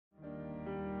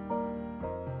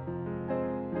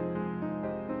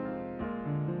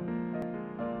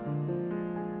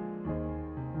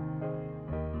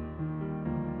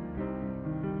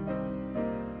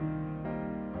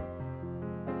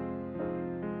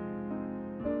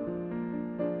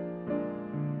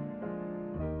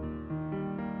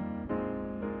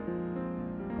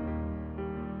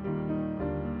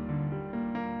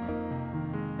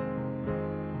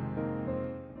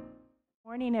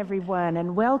Morning, everyone,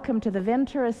 and welcome to the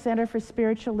Ventura Center for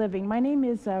Spiritual Living. My name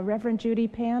is Reverend Judy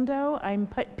Pando. I'm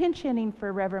pinch hitting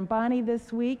for Reverend Bonnie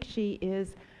this week. She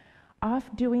is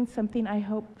off doing something, I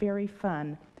hope, very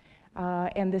fun.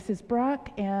 And this is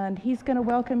Brock, and he's going to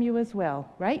welcome you as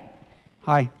well, right?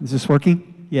 Hi, is this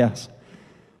working? Yes.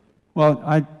 Well,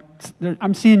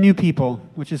 I'm seeing new people,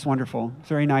 which is wonderful. It's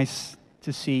very nice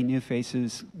to see new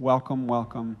faces. Welcome,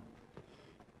 welcome.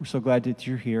 We're so glad that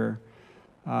you're here.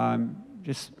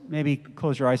 Just maybe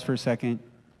close your eyes for a second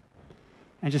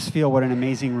and just feel what an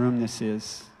amazing room this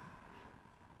is.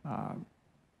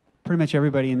 Pretty much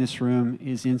everybody in this room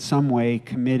is in some way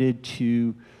committed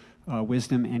to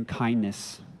wisdom and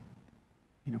kindness,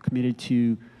 committed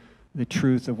to the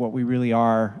truth of what we really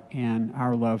are and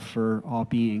our love for all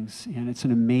beings. And it's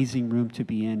an amazing room to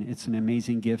be in. It's an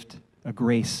amazing gift, a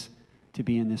grace to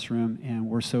be in this room.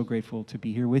 And we're so grateful to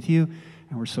be here with you.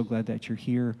 And we're so glad that you're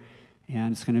here.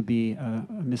 And it's going to be a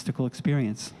mystical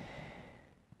experience.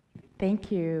 Thank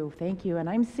you, thank you. And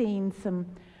I'm seeing some,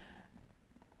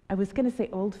 I was going to say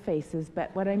old faces,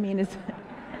 but what I mean is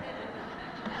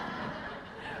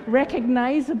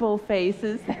recognizable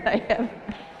faces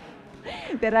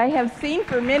that I have seen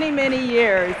for many, many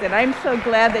years. And I'm so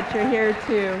glad that you're here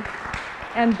too.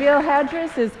 And Bill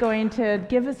Hadris is going to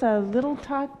give us a little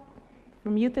talk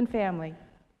from Youth and Family.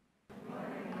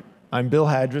 I'm Bill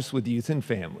Hadris with Youth and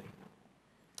Family.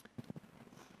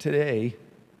 Today,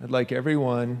 I'd like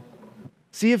everyone,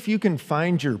 see if you can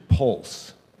find your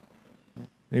pulse,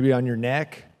 maybe on your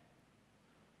neck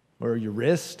or your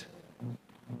wrist,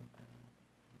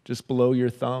 just below your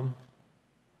thumb.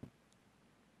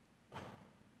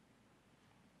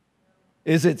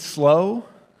 Is it slow?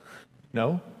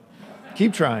 No?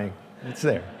 Keep trying. It's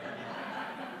there.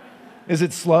 Is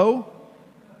it slow?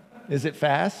 Is it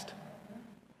fast?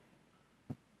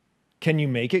 Can you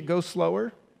make it go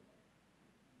slower?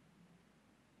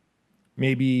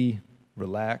 Maybe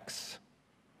relax,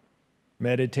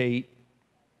 meditate,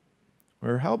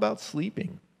 or how about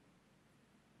sleeping?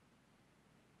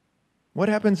 What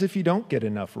happens if you don't get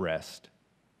enough rest?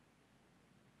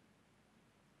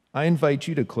 I invite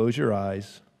you to close your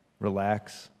eyes,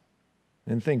 relax,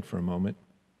 and think for a moment.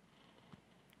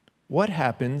 What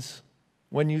happens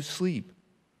when you sleep?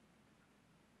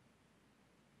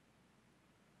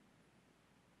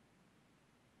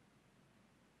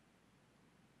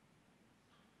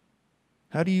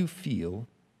 How do you feel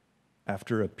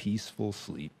after a peaceful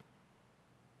sleep?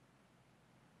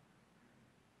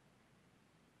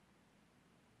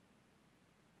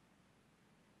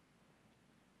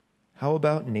 How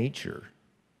about nature?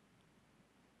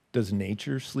 Does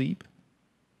nature sleep?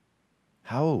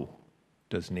 How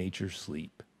does nature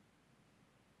sleep?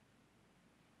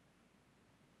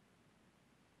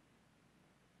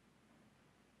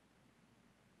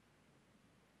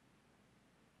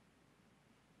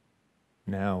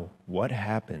 Now, what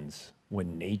happens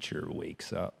when nature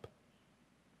wakes up?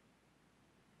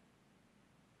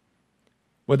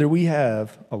 Whether we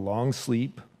have a long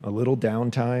sleep, a little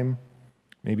downtime,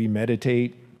 maybe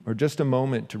meditate, or just a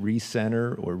moment to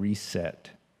recenter or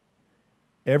reset,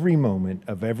 every moment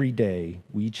of every day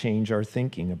we change our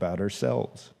thinking about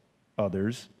ourselves,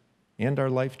 others, and our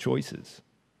life choices.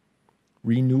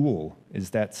 Renewal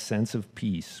is that sense of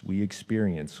peace we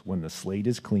experience when the slate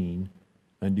is clean,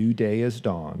 a new day has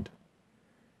dawned,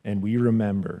 and we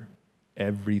remember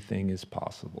everything is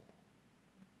possible.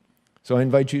 So I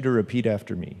invite you to repeat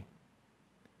after me.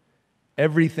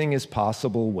 Everything is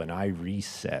possible when I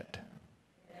reset.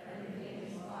 Everything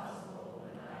is possible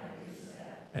when I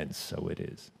reset. And so it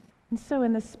is. And so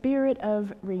in the spirit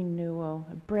of renewal,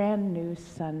 a brand new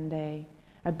Sunday,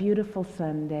 a beautiful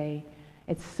Sunday,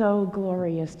 it's so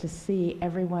glorious to see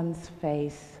everyone's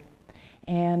face.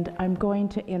 And I'm going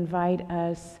to invite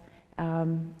us,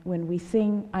 when we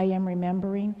sing I Am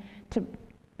Remembering, to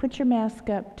put your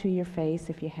mask up to your face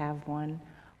if you have one,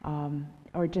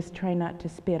 or just try not to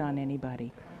spit on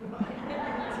anybody.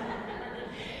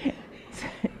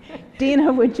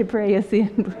 Dina, would you pray us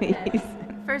in, please?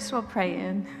 First, we'll pray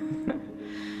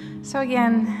in. So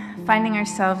again, finding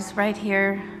ourselves right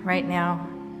here, right now.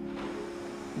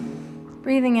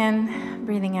 Breathing in,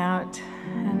 breathing out,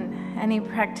 and any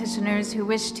practitioners who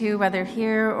wish to, whether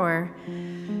here or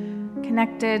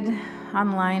connected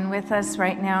online with us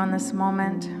right now in this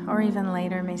moment, or even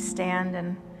later, may stand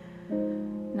and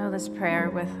know this prayer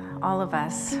with all of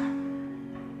us.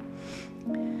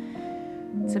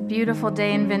 It's a beautiful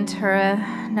day in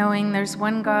Ventura, knowing there's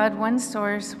one God, one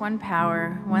source, one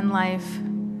power, one life.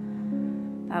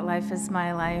 That life is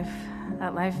my life.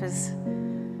 That life is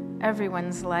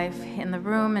everyone's life in the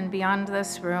room and beyond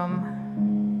this room.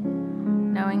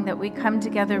 knowing that we come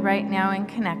together right now in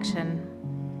connection,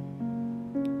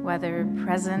 whether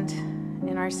present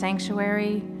in our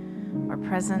sanctuary or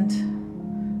present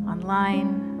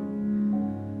online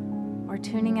or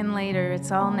tuning in later.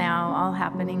 It's all now, all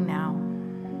happening now.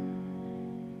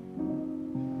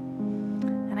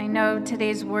 And I know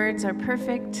today's words are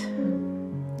perfect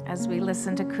as we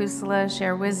listen to Kusala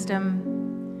share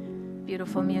wisdom,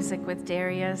 beautiful music with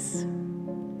Darius,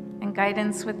 and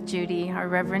guidance with Judy, our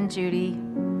Reverend Judy,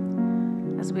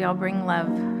 as we all bring love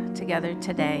together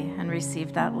today and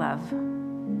receive that love.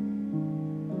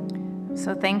 I'm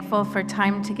so thankful for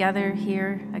time together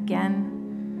here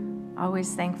again.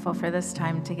 Always thankful for this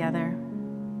time together.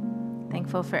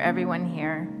 Thankful for everyone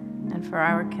here and for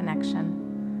our connection.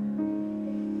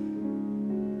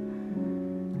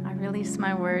 I release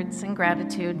my words in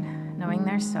gratitude, knowing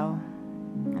they're so.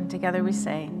 And together we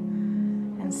say,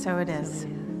 and so it is.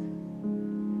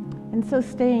 And so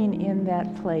staying in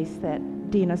that place that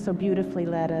Dina so beautifully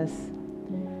led us,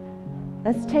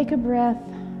 let's take a breath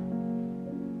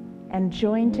and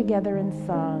join together in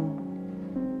song,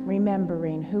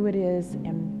 remembering who it is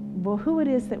and who it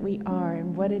is that we are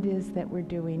and what it is that we're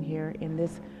doing here in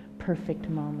this perfect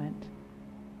moment.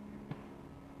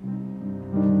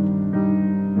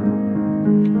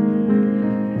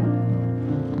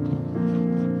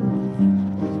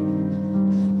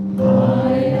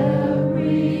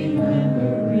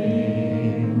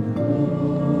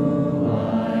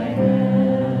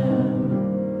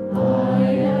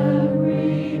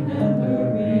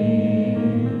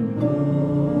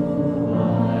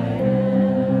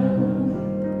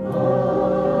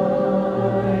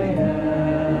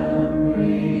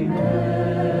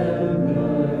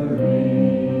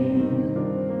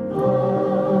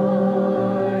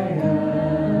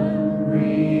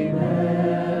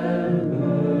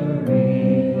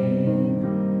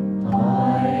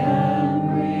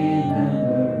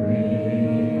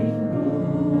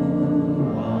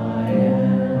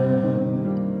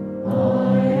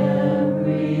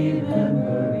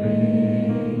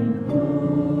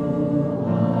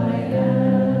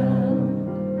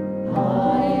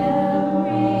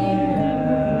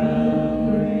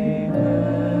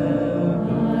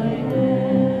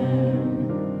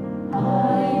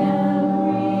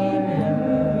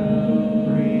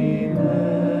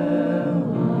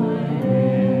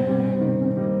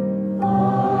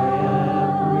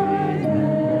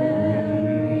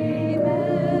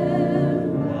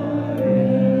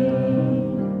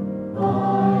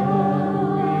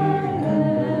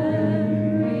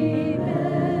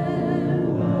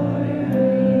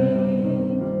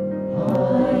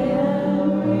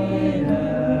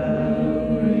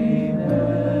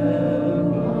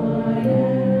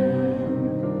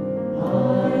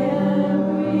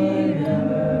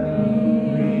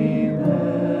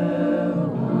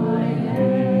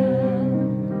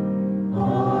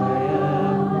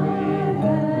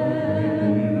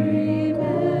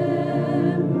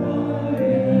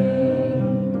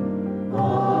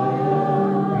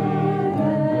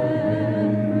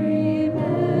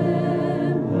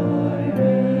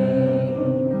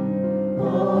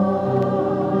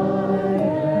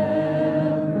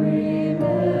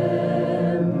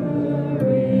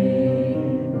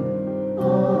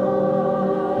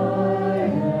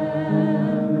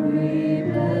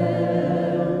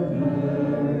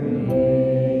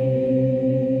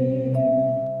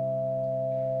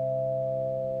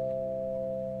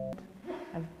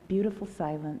 Beautiful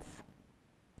silence.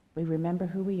 We remember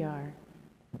who we are.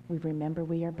 We remember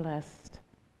we are blessed.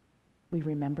 We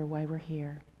remember why we're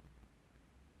here.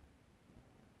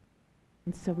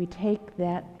 And so we take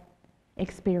that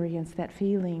experience, that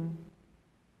feeling,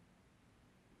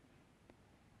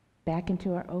 back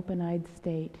into our open-eyed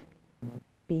state,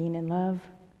 being in love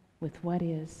with what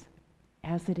is,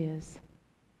 as it is,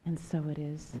 and so it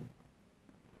is.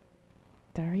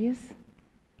 Darius?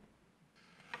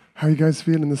 How are you guys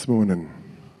feeling this morning?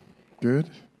 Good?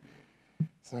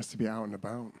 It's nice to be out and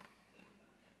about.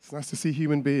 It's nice to see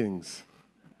human beings.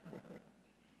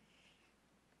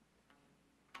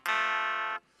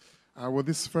 Well,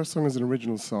 this first song is an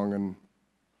original song, and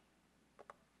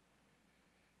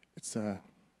it's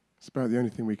about the only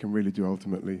thing we can really do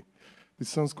ultimately. This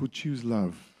song's called Choose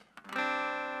Love.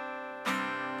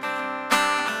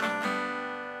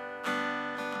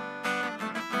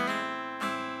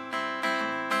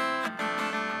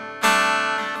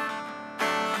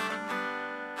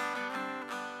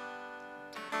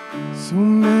 So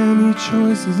many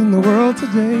choices in the world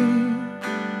today.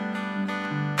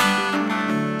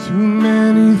 Too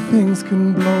many things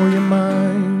can blow your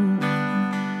mind.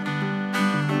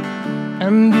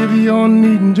 And if you're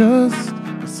needing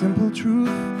just a simple truth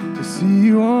to see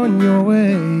you on your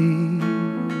way.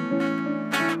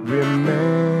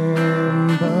 Remember,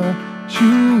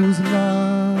 choose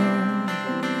love,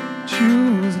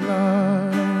 choose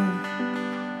love,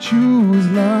 choose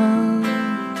love,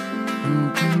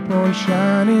 and keep on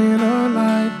shining a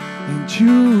light, and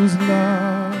choose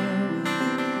love,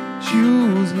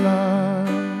 choose love,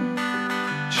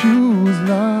 choose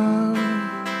love,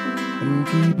 and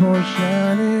keep on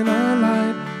shining a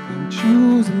light, and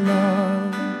choose love.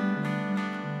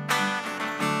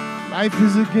 Life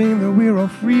is a game that we're all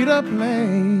free to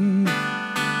play.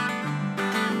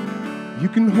 You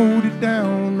can hold it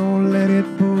down or let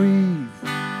it breathe.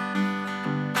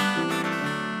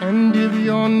 And if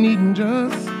you're needing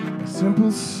just a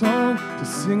simple song to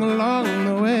sing along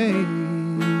the way,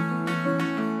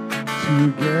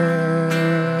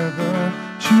 together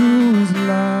choose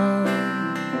love,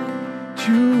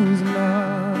 choose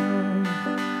love,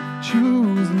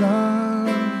 choose love,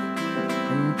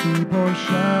 and keep on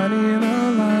shining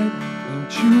a light, and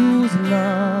choose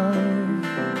love,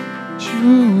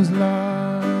 choose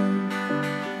love,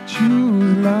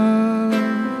 choose love,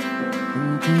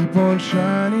 and keep on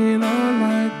shining a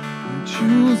light, and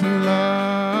choose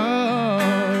love.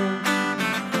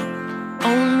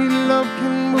 Only love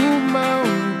can move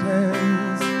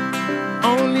mountains,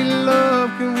 only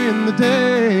love can win the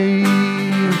day.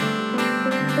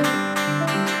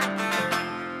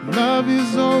 Love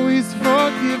is always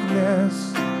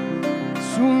forgiveness,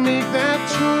 so make that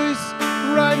choice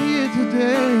right here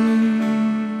today.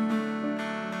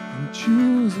 And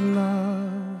choose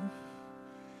love,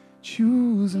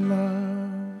 choose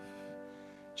love,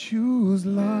 choose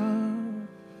love,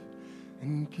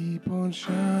 and keep on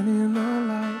shining a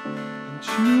light. And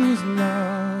choose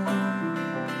love,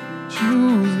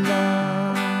 choose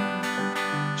love,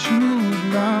 choose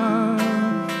love,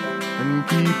 and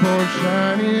keep on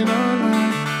shining a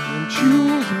light, and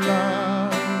choose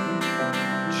love,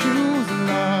 choose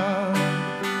love,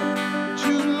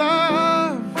 choose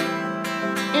love,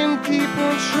 and keep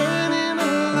on shining a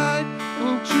light,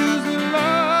 and choose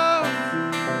love,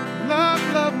 love,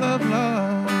 love, love,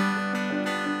 love,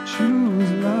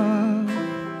 choose love,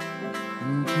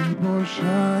 and keep on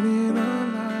shining a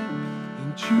light,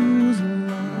 and choose love.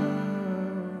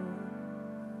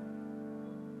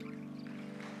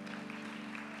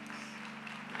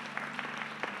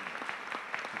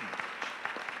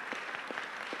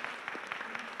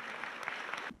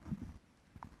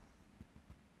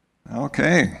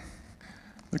 Okay.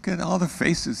 Look at all the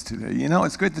faces today. You know,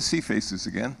 it's good to see faces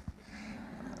again.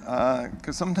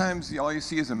 Because sometimes all you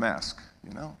see is a mask,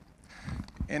 you know?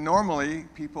 And normally,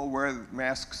 people wear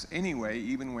masks anyway,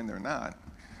 even when they're not.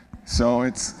 So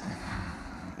it's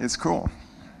cool.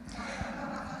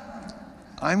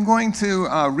 I'm going to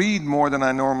read more than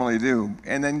I normally do,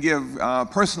 and then give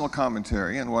personal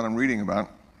commentary on what I'm reading about.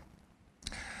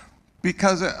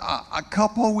 Because a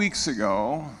couple weeks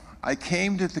ago, I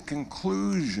came to the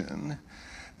conclusion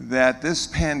that this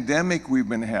pandemic we've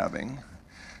been having,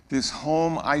 this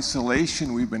home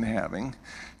isolation we've been having,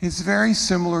 is very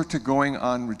similar to going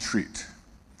on retreat.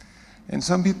 And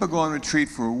some people go on retreat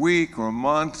for a week or a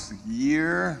month, a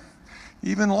year,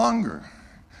 even longer.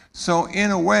 So in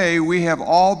a way, we have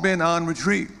all been on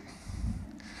retreat.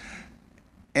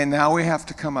 And now we have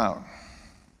to come out.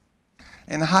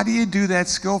 And how do you do that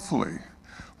skillfully?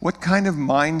 What kind of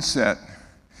mindset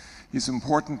is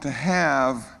important to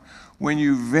have when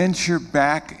you venture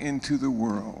back into the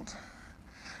world,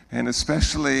 and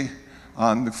especially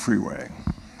on the freeway?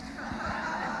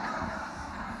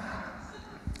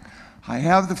 I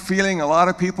have the feeling a lot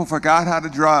of people forgot how to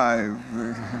drive.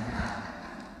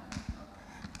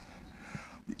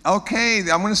 Okay,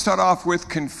 I'm going to start off with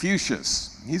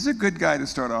Confucius. He's a good guy to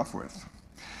start off with.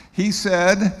 He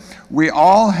said, "We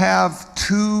all have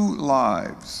two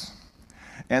lives,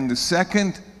 and the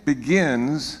second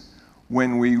begins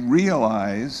when we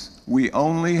realize we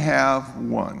only have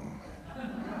one."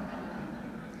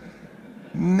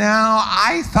 Now,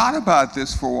 I thought about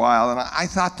this for a while, and I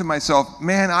thought to myself,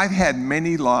 man, I've had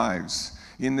many lives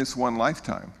in this one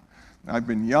lifetime. I've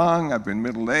been young, I've been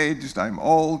middle-aged, I'm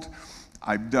old,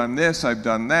 I've done this, I've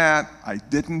done that, I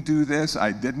didn't do this,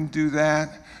 I didn't do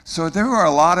that. So there are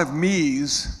a lot of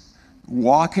me's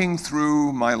walking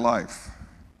through my life.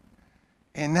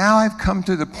 And now I've come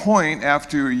to the point,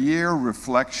 after a year of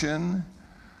reflection,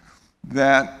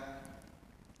 that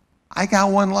I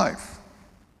got one life.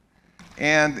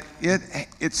 And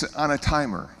it's on a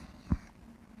timer.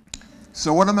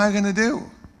 So what am I going to do?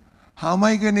 How am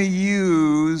I going to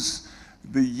use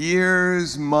the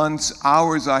years, months,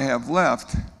 hours I have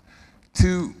left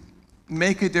to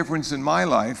make a difference in my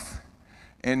life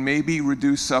and maybe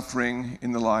reduce suffering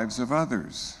in the lives of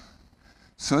others.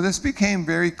 So this became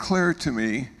very clear to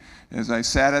me as I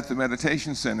sat at the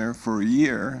meditation center for a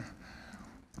year,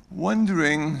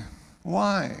 wondering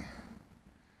why?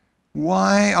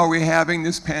 Why are we having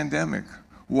this pandemic?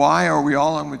 Why are we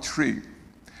all on retreat?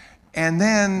 And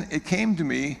then it came to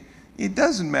me, it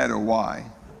doesn't matter why.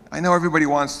 I know everybody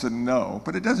wants to know,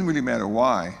 but it doesn't really matter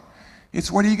why.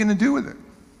 It's what are you going to do with it?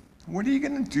 What are you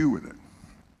going to do with it?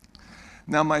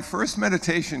 Now, my first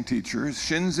meditation teacher,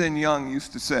 Shinzen Young,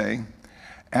 used to say,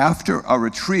 after a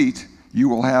retreat, you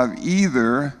will have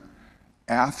either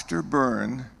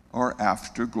afterburn or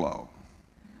afterglow.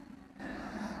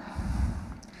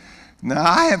 Now,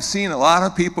 I have seen a lot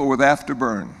of people with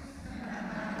afterburn.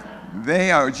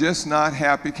 They are just not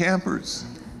happy campers.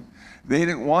 They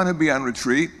didn't want to be on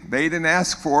retreat. They didn't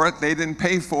ask for it. They didn't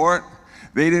pay for it.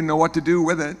 They didn't know what to do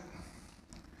with it.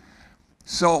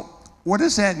 So, what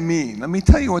does that mean? Let me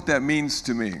tell you what that means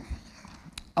to me.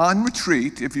 On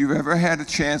retreat, if you've ever had a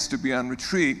chance to be on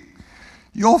retreat,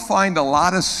 you'll find a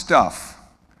lot of stuff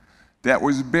that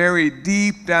was buried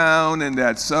deep down in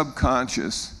that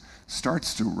subconscious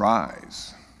starts to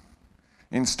rise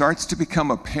and starts to become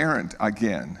apparent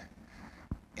again.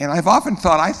 And I've often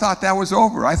thought, I thought that was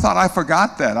over. I thought I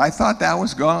forgot that. I thought that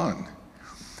was gone.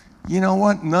 You know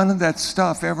what? None of that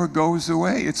stuff ever goes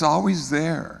away. It's always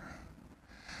there.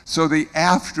 So the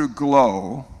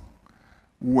afterglow,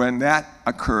 when that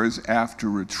occurs after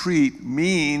retreat,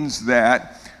 means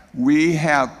that we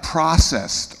have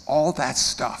processed all that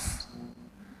stuff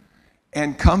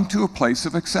and come to a place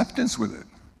of acceptance with it.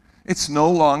 It's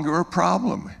no longer a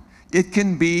problem. It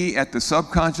can be at the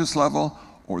subconscious level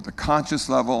or the conscious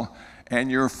level, and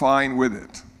you're fine with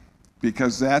it,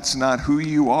 because that's not who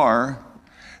you are.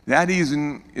 That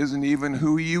isn't even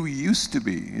who you used to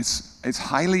be. It's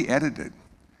highly edited.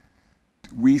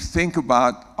 We think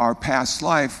about our past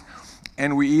life,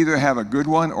 and we either have a good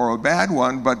one or a bad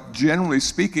one, but generally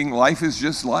speaking, life is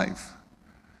just life.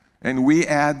 And we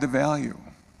add the value.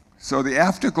 So the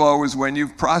afterglow is when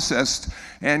you've processed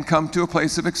and come to a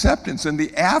place of acceptance. And the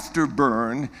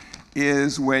afterburn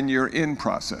is when you're in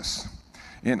process.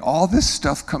 And all this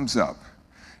stuff comes up.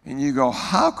 And you go,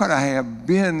 how could I have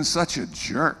been such a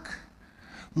jerk?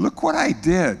 Look what I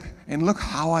did, and look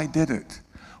how I did it.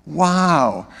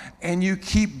 Wow. And you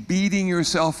keep beating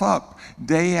yourself up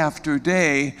day after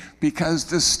day because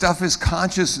this stuff is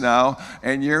conscious now,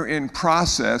 and you're in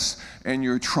process, and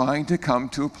you're trying to come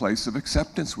to a place of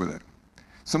acceptance with it.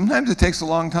 Sometimes it takes a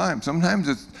long time. Sometimes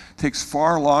it takes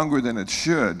far longer than it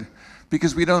should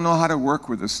because we don't know how to work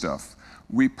with this stuff.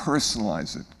 We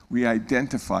personalize it. We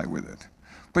identify with it.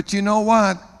 But you know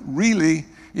what? Really,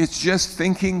 it's just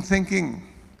thinking.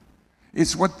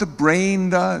 It's what the brain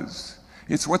does.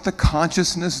 It's what the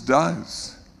consciousness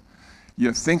does.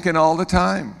 You're thinking all the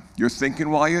time. You're thinking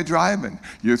while you're driving.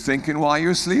 You're thinking while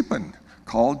you're sleeping,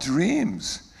 called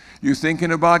dreams. You're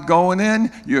thinking about going in.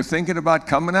 You're thinking about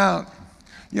coming out.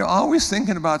 You're always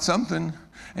thinking about something,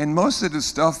 and most of the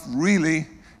stuff really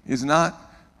is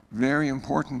not very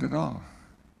important at all.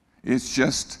 It's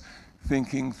just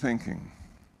thinking.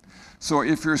 So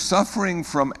if you're suffering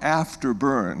from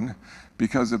afterburn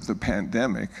because of the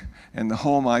pandemic and the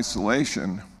home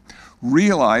isolation,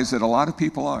 realize that a lot of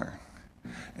people are.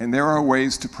 And there are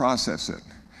ways to process it.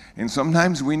 And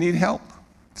sometimes we need help.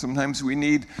 Sometimes we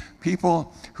need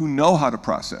people who know how to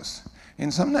process.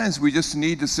 And sometimes we just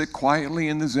need to sit quietly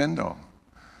in the Zendo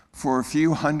for a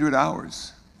few hundred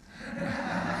hours.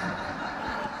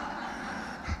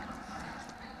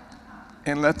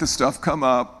 And let the stuff come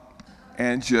up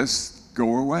and just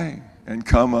go away, and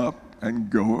come up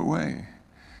and go away.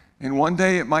 And one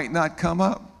day it might not come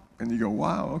up, and you go,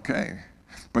 wow, okay,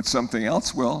 but something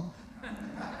else will.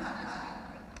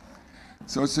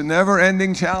 So it's a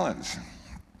never-ending challenge.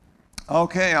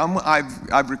 Okay,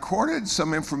 I've recorded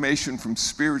some information from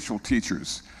spiritual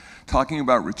teachers talking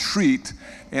about retreat,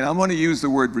 and I'm going to use the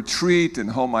word retreat and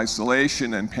home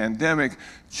isolation and pandemic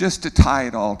just to tie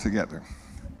it all together.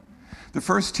 The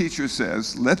first teacher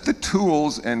says, let the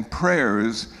tools and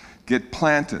prayers get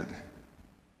planted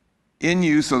in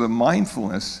you so the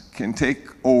mindfulness can take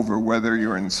over whether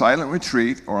you're in silent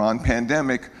retreat or on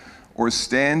pandemic or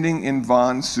standing in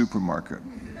Vaughn's supermarket.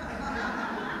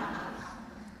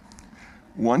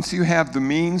 Once you have the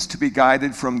means to be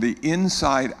guided from the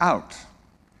inside out,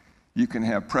 you can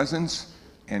have presence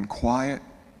and quiet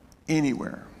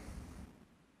anywhere.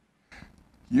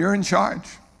 You're in charge.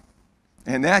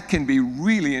 And that can be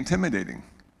really intimidating.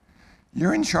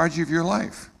 You're in charge of your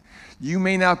life. You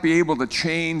may not be able to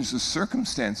change the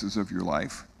circumstances of your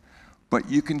life, but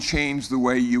you can change the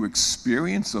way you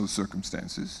experience those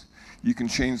circumstances. You can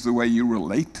change the way you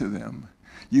relate to them.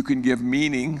 You can give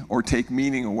meaning or take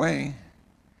meaning away.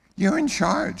 You're in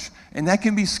charge. And that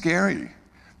can be scary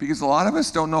because a lot of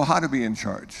us don't know how to be in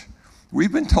charge.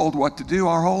 We've been told what to do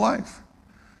our whole life.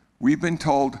 We've been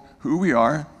told who we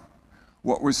are,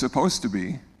 what we're supposed to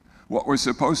be, what we're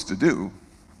supposed to do.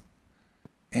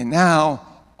 And now,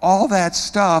 all that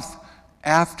stuff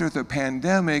after the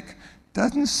pandemic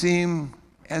doesn't seem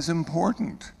as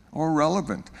important or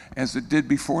relevant as it did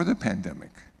before the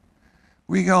pandemic.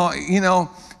 We go,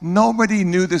 nobody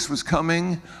knew this was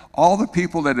coming. All the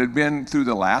people that had been through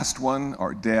the last one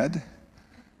are dead,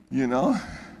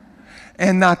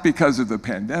 and not because of the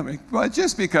pandemic, but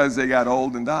just because they got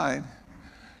old and died.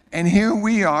 And here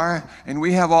we are, and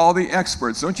we have all the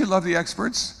experts. Don't you love the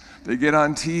experts? They get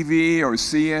on TV or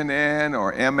CNN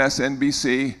or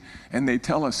MSNBC, and they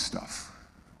tell us stuff.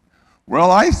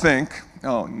 Well, I think,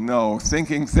 oh no,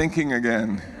 thinking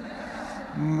again.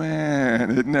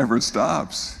 Man, it never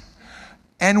stops.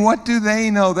 And what do they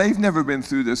know? They've never been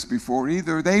through this before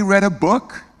either. They read a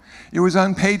book. It was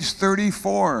on page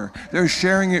 34. They're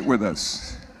sharing it with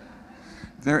us.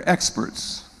 They're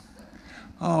experts.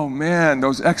 Oh man,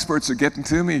 those experts are getting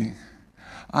to me.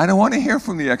 I don't want to hear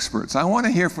from the experts. I want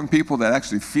to hear from people that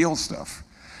actually feel stuff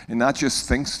and not just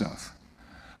think stuff.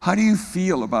 How do you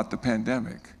feel about the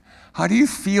pandemic? How do you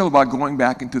feel about going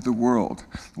back into the world?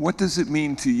 What does it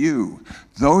mean to you?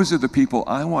 Those are the people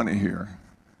I want to hear,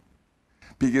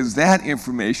 because that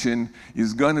information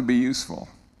is going to be useful.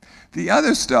 The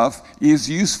other stuff is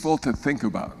useful to think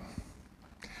about.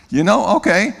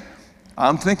 Okay,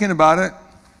 I'm thinking about it.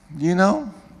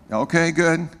 Okay,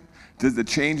 good. Did it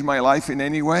change my life in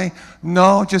any way?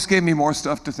 No, just gave me more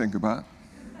stuff to think about.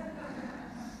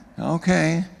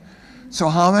 Okay, so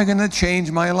how am I going to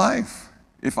change my life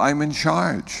if I'm in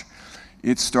charge?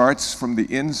 It starts from the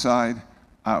inside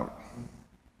out.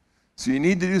 So you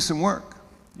need to do some work.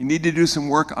 You need to do some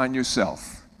work on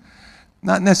yourself.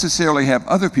 Not necessarily have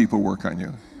other people work on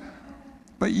you,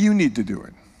 but you need to do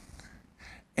it.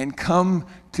 And come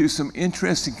to some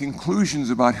interesting conclusions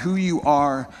about who you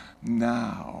are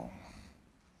now.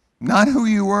 Not who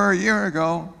you were a year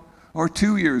ago or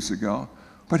 2 years ago,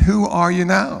 but who are you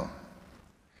now?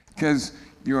 Because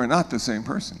you are not the same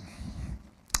person.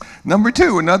 Number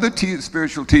two, another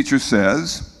spiritual teacher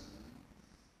says,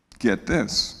 get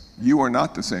this, you are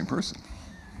not the same person.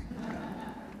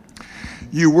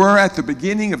 You were at the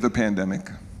beginning of the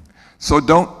pandemic, so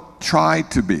don't try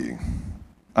to be.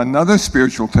 Another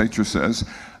spiritual teacher says,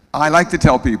 I like to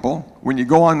tell people, when you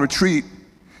go on retreat,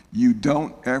 you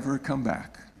don't ever come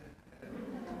back.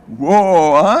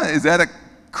 Whoa, huh? Is that a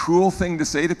cool thing to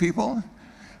say to people?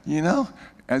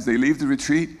 As they leave the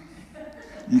retreat,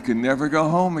 you can never go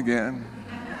home again.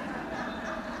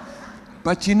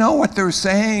 But what they're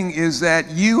saying is that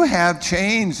you have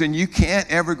changed and you can't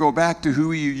ever go back to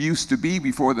who you used to be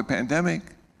before the pandemic.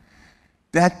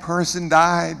 That person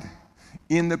died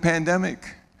in the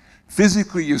pandemic.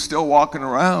 Physically, you're still walking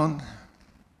around,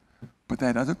 but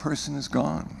that other person is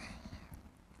gone.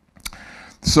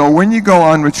 So when you go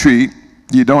on retreat,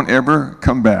 you don't ever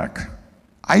come back.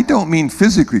 I don't mean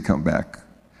physically come back.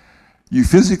 You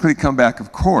physically come back,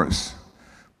 of course,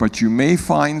 but you may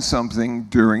find something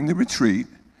during the retreat,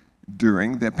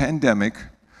 during the pandemic,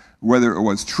 whether it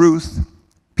was truth,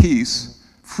 peace,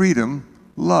 freedom,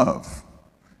 love.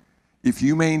 If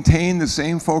you maintain the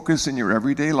same focus in your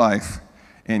everyday life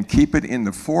and keep it in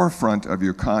the forefront of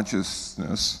your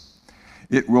consciousness,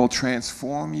 it will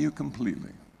transform you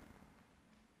completely.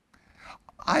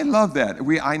 I love that.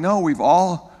 I know we've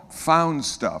all found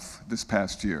stuff this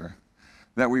past year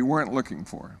that we weren't looking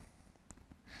for.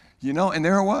 And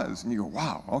there it was. And you go,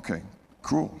 wow, okay,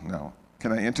 cool. Now,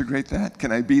 can I integrate that?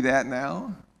 Can I be that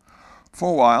now? For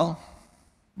a while,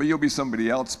 but you'll be somebody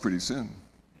else pretty soon.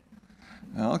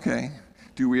 Okay.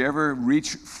 Do we ever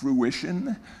reach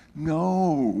fruition?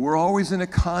 No. We're always in a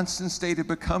constant state of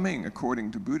becoming,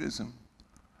 according to Buddhism.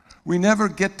 We never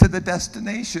get to the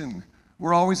destination.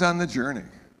 We're always on the journey.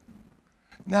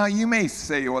 Now, you may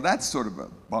say, well, that's sort of a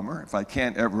bummer if I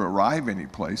can't ever arrive any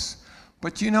place.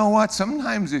 But you know what?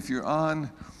 Sometimes if you're on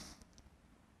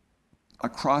a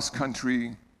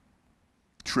cross-country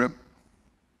trip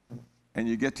and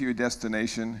you get to your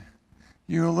destination,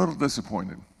 you're a little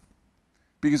disappointed.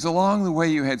 Because along the way,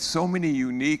 you had so many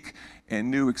unique and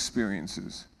new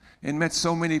experiences and met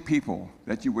so many people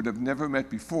that you would have never met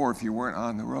before if you weren't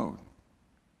on the road.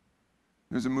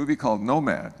 There's a movie called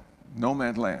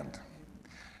Nomadland.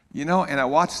 And I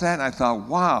watched that and I thought,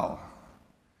 wow,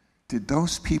 did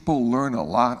those people learn a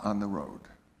lot on the road?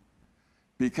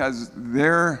 Because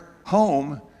their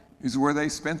home is where they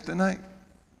spent the night.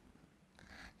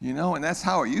 You know, and that's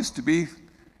how it used to be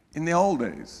in the old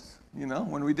days, you know,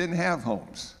 when we didn't have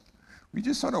homes. We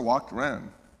just sort of walked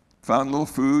around, found a little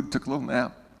food, took a little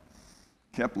nap,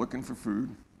 kept looking for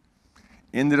food,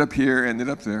 ended up here, ended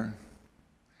up there.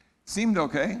 Seemed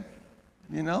okay,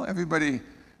 you know, everybody,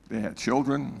 they had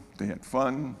children, they had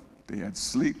fun, they had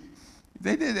sleep.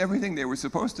 They did everything they were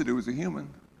supposed to do as a human,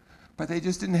 but they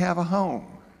just didn't have a home.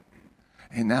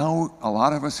 And now a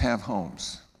lot of us have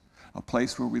homes, a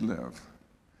place where we live.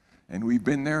 And we've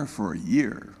been there for a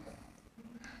year.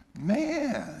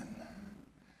 Man,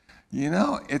 you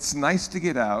know, it's nice to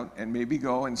get out and maybe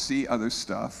go and see other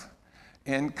stuff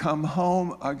and come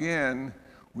home again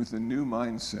with a new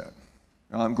mindset.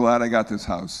 Oh, I'm glad I got this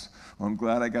house, or I'm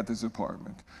glad I got this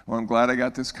apartment, or I'm glad I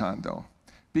got this condo.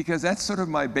 Because that's sort of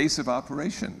my base of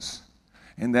operations.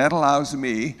 And that allows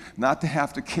me not to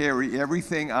have to carry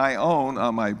everything I own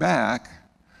on my back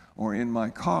or in my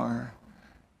car.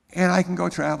 And I can go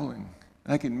traveling.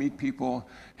 I can meet people,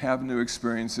 have new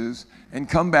experiences, and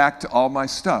come back to all my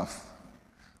stuff,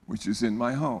 which is in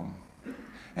my home.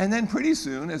 And then pretty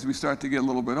soon, as we start to get a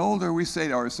little bit older, we say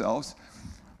to ourselves,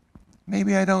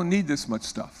 maybe I don't need this much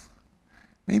stuff.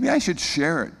 Maybe I should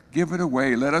share it, give it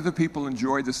away, let other people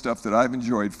enjoy the stuff that I've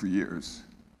enjoyed for years.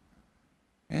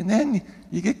 And then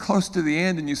you get close to the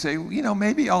end and you say, well, you know,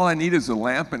 maybe all I need is a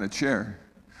lamp and a chair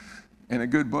and a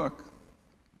good book.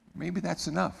 Maybe that's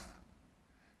enough.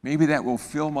 Maybe that will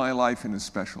fill my life in a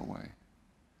special way.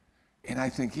 And I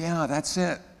think, yeah, that's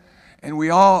it. And we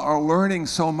all are learning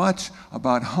so much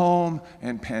about home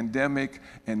and pandemic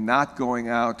and not going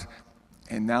out.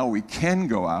 And now we can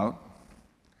go out.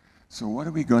 So what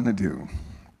are we going to do?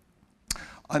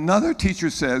 Another teacher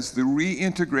says the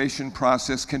reintegration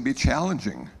process can be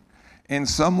challenging and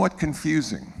somewhat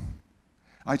confusing.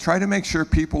 I try to make sure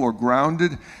people are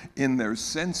grounded in their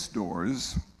sense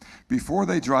doors before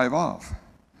they drive off,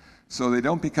 so they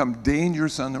don't become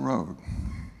dangerous on the road.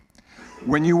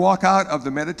 When you walk out of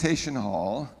the meditation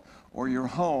hall or your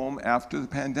home after the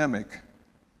pandemic,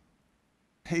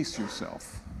 pace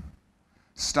yourself.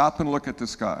 Stop and look at the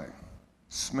sky.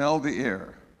 Smell the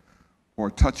air or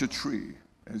touch a tree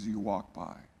as you walk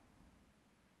by.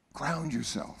 Ground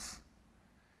yourself.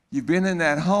 You've been in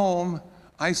that home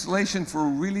isolation for a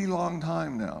really long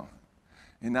time now.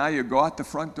 And now you go out the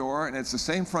front door, and it's the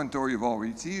same front door you've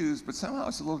always used, but somehow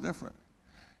it's a little different.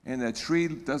 And that tree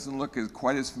doesn't look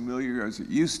quite as familiar as it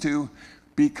used to,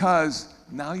 because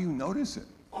now you notice it.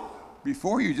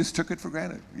 Before, you just took it for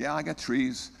granted. Yeah, I got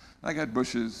trees, I got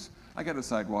bushes, I got a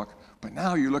sidewalk, but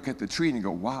now you look at the tree and you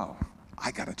go, wow, I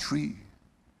got a tree.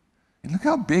 And look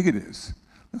how big it is.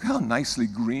 Look how nicely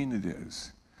green it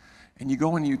is. And you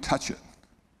go and you touch it.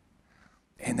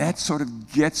 And that sort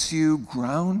of gets you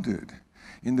grounded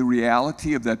in the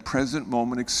reality of that present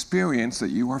moment experience that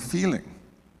you are feeling.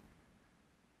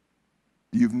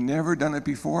 You've never done it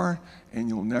before, and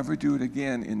you'll never do it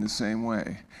again in the same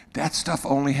way. That stuff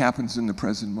only happens in the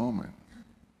present moment.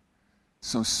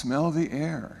 So smell the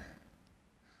air.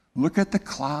 Look at the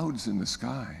clouds in the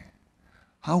sky.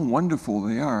 How wonderful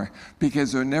they are,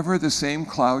 because they're never the same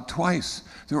cloud twice.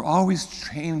 They're always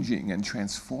changing and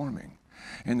transforming.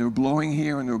 And they're blowing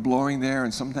here and they're blowing there,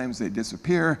 and sometimes they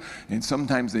disappear, and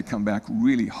sometimes they come back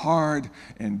really hard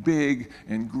and big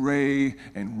and gray,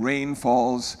 and rain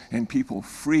falls, and people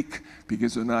freak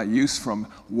because they're not used from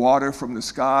water from the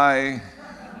sky.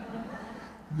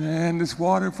 Man, this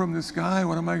water from the sky,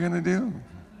 what am I going to do?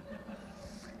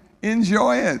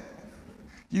 Enjoy it.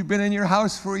 You've been in your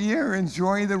house for a year.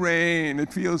 Enjoy the rain.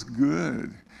 It feels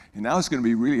good. And now it's going to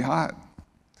be really hot.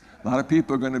 A lot of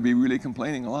people are going to be really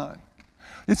complaining a lot.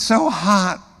 It's so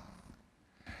hot.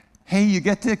 Hey, you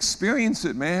get to experience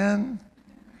it, man.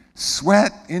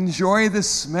 Sweat. Enjoy the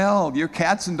smell. Your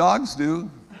cats and dogs do.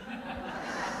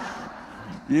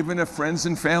 Even if friends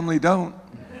and family don't.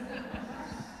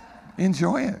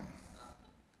 Enjoy it.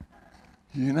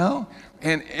 You know?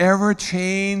 An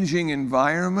ever-changing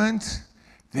environment,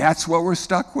 that's what we're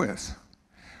stuck with.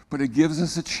 But it gives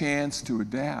us a chance to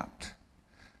adapt,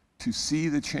 to see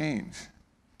the change,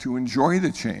 to enjoy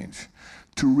the change,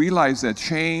 to realize that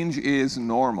change is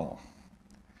normal.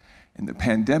 And the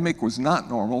pandemic was not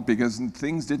normal because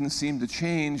things didn't seem to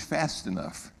change fast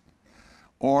enough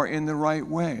or in the right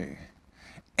way.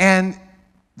 And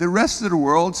the rest of the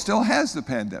world still has the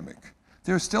pandemic.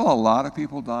 There's still a lot of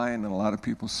people dying and a lot of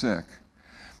people sick.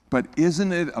 But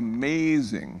isn't it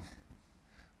amazing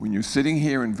when you're sitting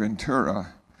here in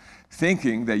Ventura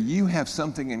thinking that you have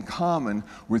something in common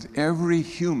with every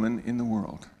human in the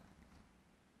world?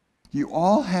 You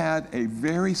all had a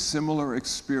very similar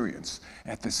experience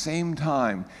at the same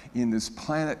time in this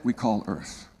planet we call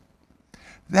Earth.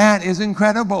 That is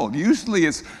incredible. Usually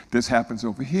it's this happens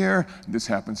over here, this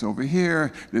happens over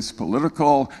here, this is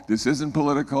political, this isn't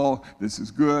political, this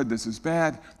is good, this is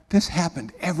bad. This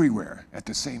happened everywhere at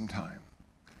the same time.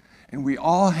 And we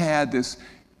all had this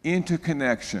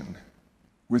interconnection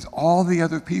with all the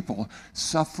other people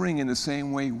suffering in the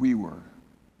same way we were.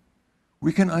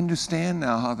 We can understand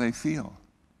now how they feel.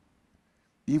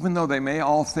 Even though they may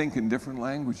all think in different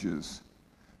languages,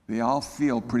 they all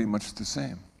feel pretty much the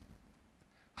same.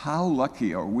 How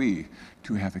lucky are we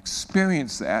to have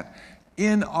experienced that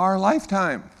in our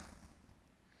lifetime?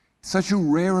 Such a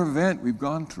rare event we've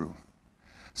gone through.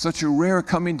 Such a rare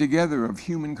coming together of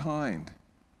humankind.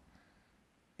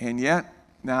 And yet,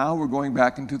 now we're going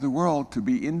back into the world to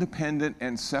be independent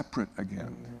and separate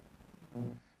again.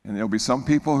 And there'll be some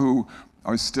people who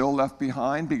are still left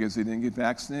behind because they didn't get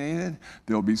vaccinated.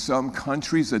 There'll be some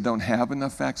countries that don't have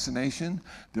enough vaccination.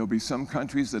 There'll be some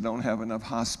countries that don't have enough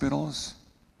hospitals.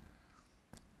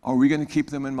 Are we going to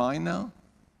keep them in mind now?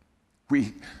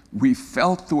 We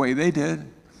felt the way they did.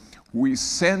 We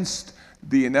sensed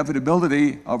the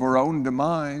inevitability of our own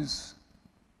demise,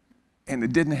 and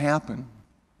it didn't happen.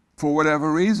 For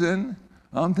whatever reason,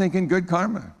 I'm thinking good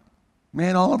karma.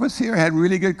 Man, all of us here had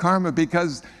really good karma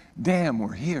because, damn,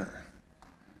 we're here.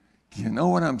 You know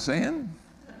what I'm saying?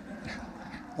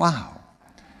 Wow.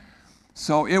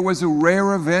 So it was a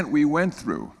rare event we went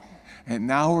through, and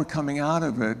now we're coming out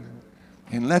of it.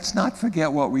 And let's not forget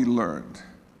what we learned.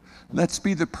 Let's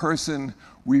be the person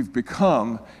we've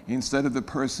become instead of the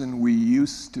person we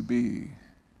used to be.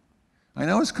 I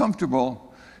know it's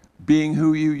comfortable being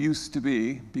who you used to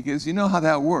be because you know how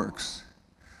that works.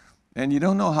 And you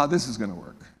don't know how this is going to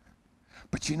work.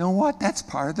 But you know what? That's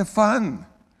part of the fun.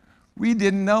 We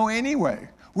didn't know anyway.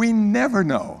 We never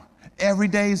know. Every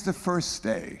day is the first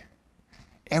day.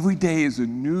 Every day is a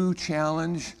new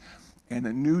challenge and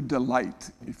a new delight,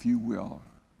 if you will.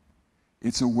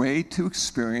 It's a way to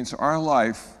experience our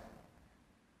life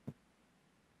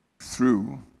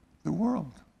through the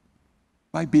world,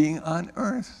 by being on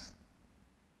earth.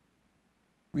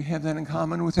 We have that in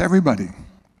common with everybody.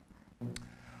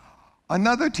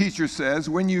 Another teacher says,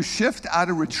 when you shift out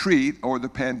of retreat or the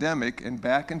pandemic and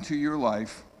back into your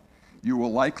life, you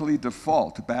will likely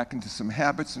default back into some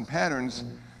habits and patterns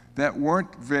that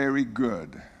weren't very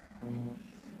good.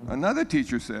 Another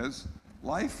teacher says,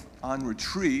 life on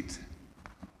retreat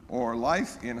or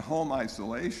life in home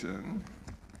isolation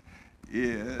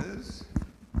is,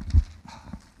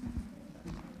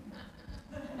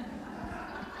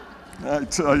 I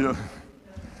tell you,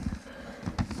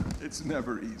 it's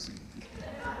never easy.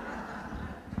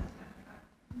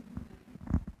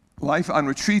 Life on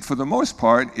retreat, for the most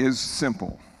part, is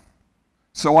simple.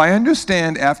 So I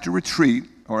understand after retreat,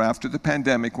 or after the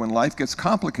pandemic, when life gets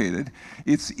complicated,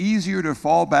 it's easier to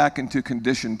fall back into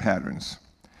conditioned patterns.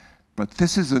 But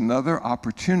this is another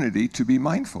opportunity to be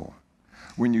mindful.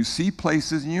 When you see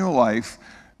places in your life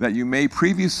that you may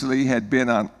previously had been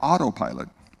on autopilot,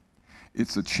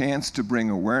 it's a chance to bring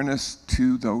awareness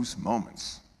to those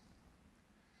moments.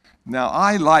 Now,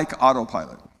 I like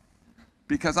autopilot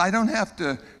because I don't have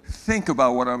to think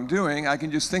about what I'm doing. I can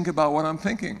just think about what I'm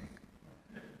thinking.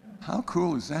 How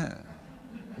cool is that?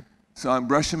 So I'm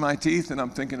brushing my teeth and I'm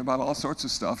thinking about all sorts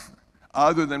of stuff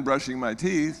other than brushing my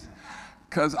teeth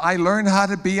because I learned how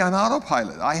to be on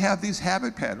autopilot. I have these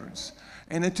habit patterns.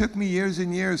 And it took me years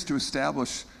and years to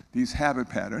establish these habit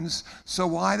patterns. So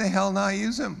why the hell not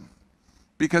use them?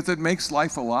 Because it makes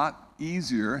life a lot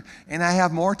easier and I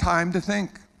have more time to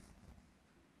think.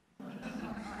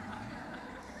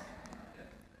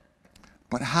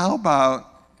 But how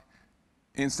about,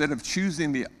 instead of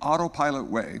choosing the autopilot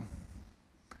way,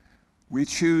 we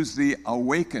choose the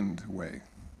awakened way.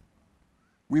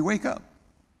 We wake up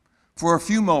for a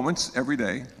few moments every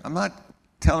day. I'm not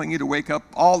telling you to wake up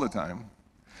all the time,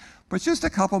 but just a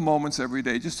couple moments every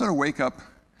day. Just sort of wake up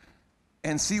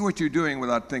and see what you're doing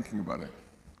without thinking about it.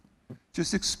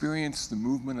 Just experience the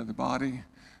movement of the body,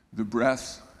 the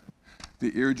breath,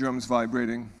 the eardrums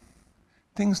vibrating,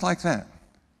 things like that.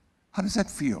 How does that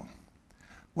feel?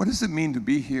 What does it mean to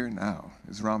be here now,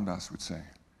 as Ram Dass would say?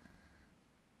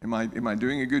 Am I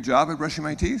doing a good job at brushing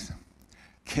my teeth?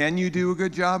 Can you do a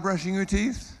good job brushing your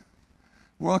teeth?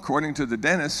 Well, according to the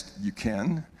dentist, you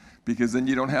can, because then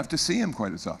you don't have to see him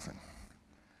quite as often.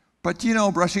 But you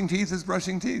know, brushing teeth is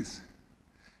brushing teeth.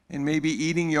 And maybe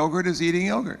eating yogurt is eating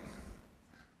yogurt.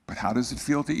 But how does it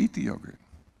feel to eat the yogurt?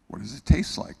 What does it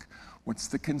taste like? What's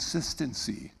the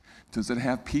consistency? Does it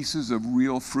have pieces of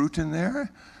real fruit in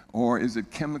there? Or is it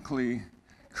chemically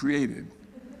created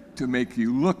to make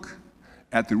you look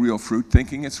at the real fruit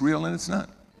thinking it's real and it's not?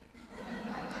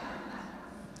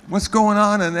 What's going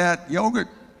on in that yogurt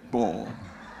bowl?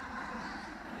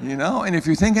 You know, and if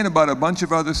you're thinking about a bunch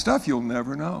of other stuff, you'll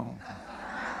never know.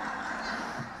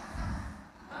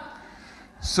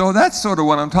 So that's sort of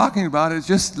what I'm talking about, is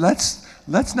just let's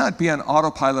not be on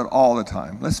autopilot all the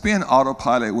time. Let's be on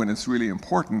autopilot when it's really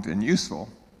important and useful.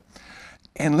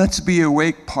 And let's be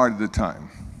awake part of the time,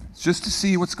 just to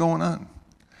see what's going on,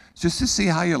 just to see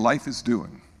how your life is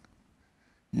doing,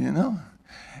 you know?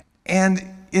 And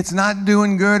it's not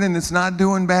doing good and it's not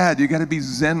doing bad. You got to be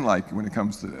Zen-like when it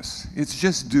comes to this. It's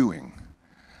just doing.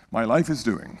 My life is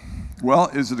doing. Well,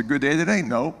 is it a good day today?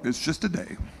 No, it's just a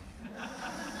day.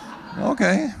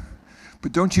 Okay.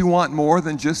 But don't you want more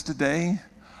than just a day?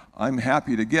 I'm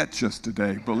happy to get just a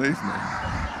day, believe me.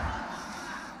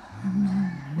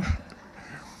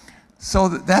 So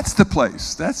that's the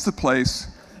place. That's the place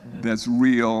that's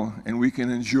real, and we can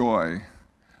enjoy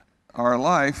our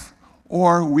life,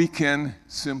 or we can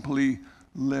simply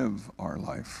live our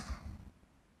life.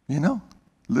 You know,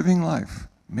 living life.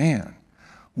 Man,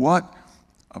 what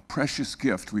a precious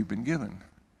gift we've been given.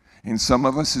 And some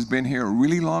of us has been here a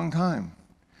really long time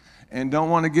and don't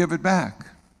want to give it back.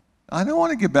 I don't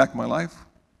want to give back my life.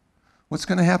 What's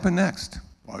going to happen next?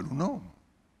 I don't know.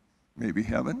 Maybe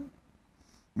heaven,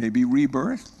 maybe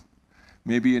rebirth,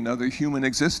 maybe another human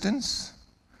existence.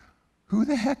 Who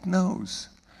the heck knows?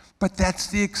 But that's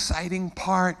the exciting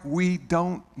part. We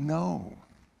don't know.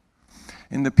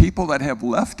 And the people that have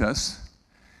left us,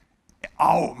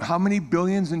 oh, how many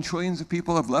billions and trillions of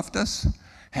people have left us?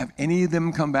 Have any of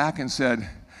them come back and said,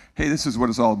 hey, this is what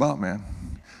it's all about, man.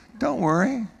 Don't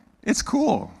worry. It's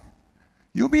cool.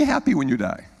 You'll be happy when you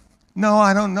die. No,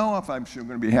 I don't know if I'm sure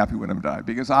going to be happy when I die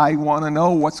because I want to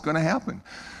know what's going to happen.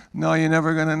 No, you're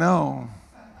never going to know.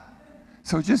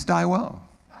 So just die well.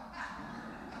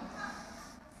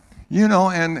 You know,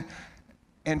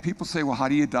 and people say, well, how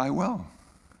do you die well?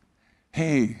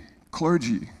 Hey,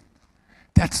 clergy.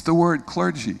 That's the word,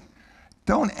 clergy.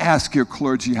 Don't ask your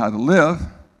clergy how to live.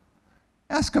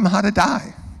 Ask them how to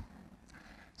die.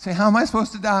 Say, how am I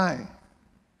supposed to die?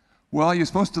 Well, you're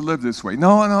supposed to live this way.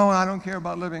 No, I don't care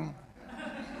about living.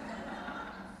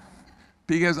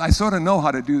 Because I sort of know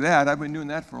how to do that. I've been doing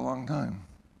that for a long time.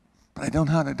 But I don't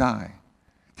know how to die.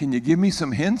 Can you give me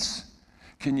some hints?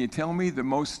 Can you tell me the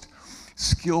most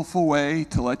skillful way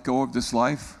to let go of this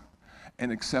life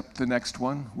and accept the next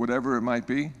one, whatever it might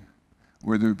be?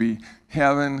 Whether it be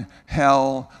heaven,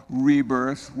 hell,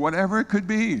 rebirth, whatever it could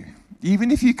be.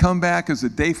 Even if you come back as a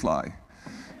day fly,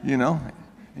 you know,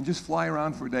 and just fly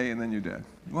around for a day and then you're dead.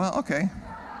 Well, okay.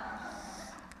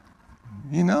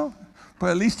 You know, but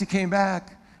at least you came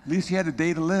back. At least you had a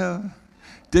day to live.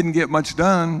 Didn't get much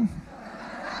done.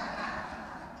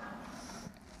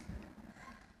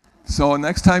 So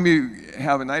next time you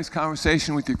have a nice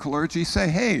conversation with your clergy, say,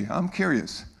 hey, I'm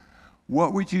curious.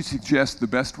 What would you suggest the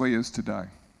best way is to die?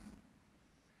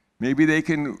 Maybe they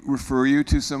can refer you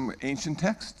to some ancient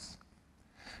texts.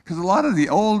 Because a lot of the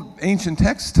old ancient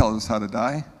texts tell us how to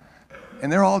die,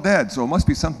 and they're all dead, so it must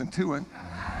be something to it.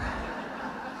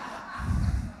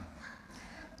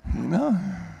 You know?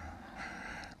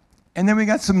 And then we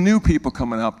got some new people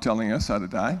coming up telling us how to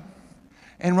die.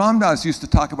 And Ram Dass used to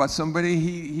talk about somebody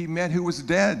he met who was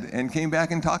dead and came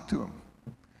back and talked to him.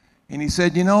 And he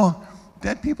said, you know,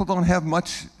 dead people don't have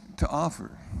much to offer.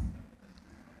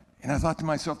 And I thought to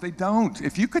myself, they don't.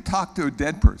 If you could talk to a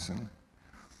dead person,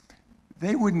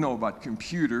 they wouldn't know about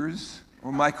computers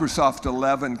or Microsoft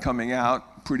 11 coming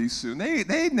out pretty soon.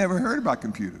 They'd never heard about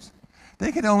computers.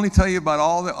 They could only tell you about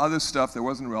all the other stuff that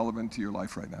wasn't relevant to your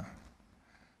life right now.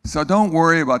 So don't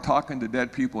worry about talking to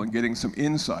dead people and getting some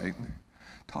insight.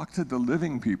 Talk to the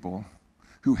living people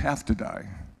who have to die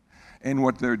and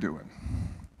what they're doing.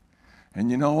 And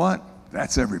you know what?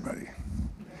 That's everybody.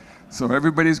 So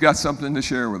everybody's got something to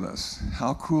share with us.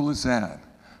 How cool is that?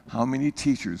 How many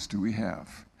teachers do we have?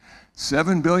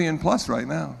 7 billion plus right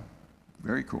now.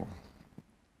 Very cool.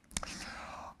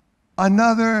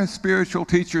 Another spiritual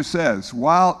teacher says,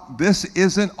 while this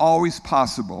isn't always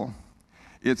possible,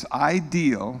 it's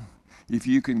ideal if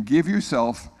you can give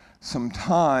yourself some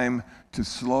time to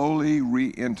slowly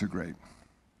reintegrate.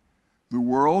 The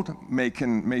world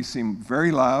may seem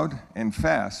very loud and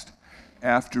fast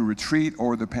after retreat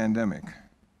or the pandemic.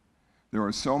 There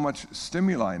are so much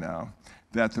stimuli now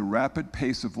that the rapid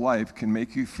pace of life can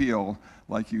make you feel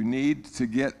like you need to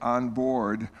get on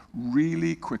board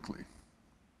really quickly.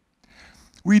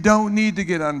 We don't need to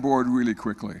get on board really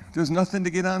quickly. There's nothing to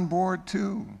get on board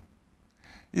to.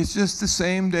 It's just the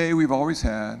same day we've always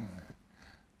had.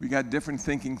 We got different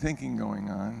thinking going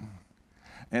on.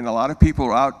 And a lot of people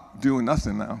are out doing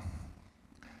nothing now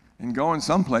and going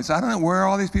someplace. I don't know, where are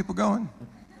all these people going?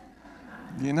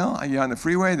 You know, you're on the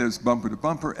freeway, there's bumper to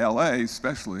bumper, LA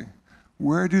especially.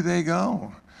 Where do they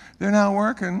go? They're not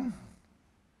working.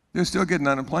 They're still getting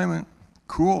unemployment.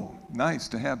 Cool, nice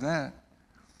to have that.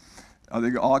 Are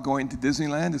they all going to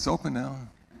Disneyland? It's open now.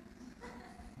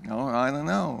 No, I don't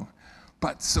know.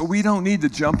 But so we don't need to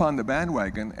jump on the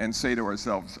bandwagon and say to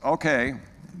ourselves, okay,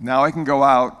 now I can go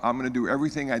out, I'm going to do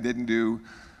everything I didn't do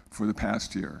for the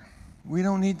past year. We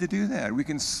don't need to do that. We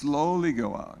can slowly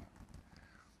go out.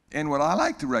 And what I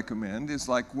like to recommend is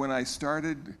like when I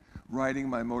started riding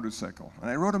my motorcycle, and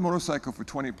I rode a motorcycle for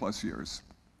 20 plus years.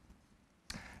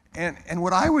 And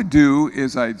what I would do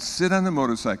is I'd sit on the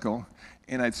motorcycle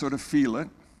and I'd sort of feel it.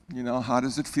 You know, how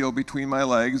does it feel between my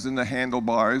legs and the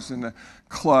handlebars and the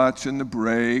clutch and the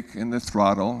brake and the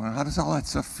throttle? How does all that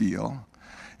stuff feel?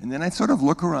 And then I'd sort of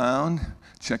look around,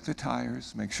 check the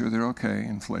tires, make sure they're okay,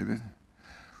 inflated.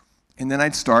 And then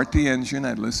I'd start the engine,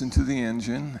 I'd listen to the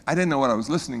engine. I didn't know what I was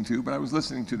listening to, but I was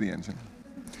listening to the engine.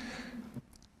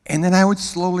 And then I would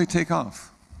slowly take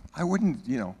off. I wouldn't,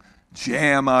 you know,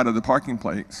 jam out of the parking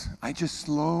place. I just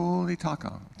slowly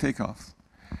take off.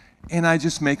 And I'd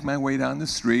just make my way down the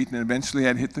street, and eventually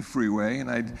I'd hit the freeway,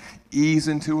 and I'd ease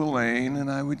into a lane,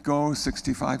 and I would go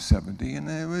 65, 70,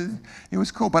 and it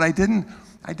was cool. But I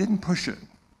didn't push it.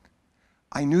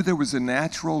 I knew there was a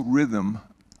natural rhythm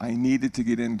I needed to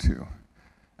get into.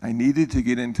 I needed to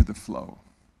get into the flow.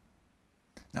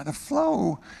 Now the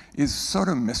flow is sort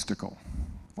of mystical.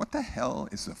 What the hell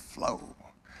is a flow?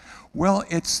 Well,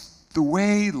 it's the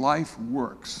way life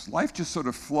works. Life just sort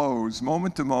of flows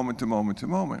moment to moment to moment to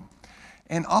moment.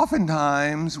 And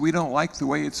oftentimes we don't like the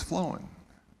way it's flowing.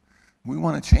 We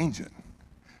want to change it.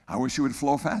 I wish it would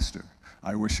flow faster.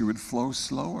 I wish it would flow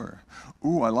slower.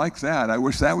 Ooh, I like that. I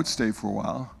wish that would stay for a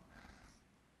while.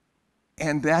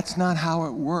 And that's not how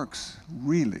it works,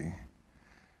 really.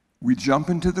 We jump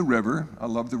into the river. I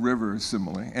love the river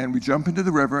simile. And we jump into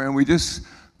the river and we just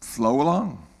flow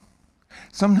along.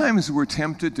 Sometimes we're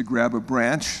tempted to grab a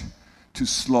branch to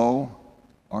slow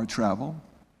our travel.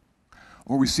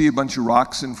 Or we see a bunch of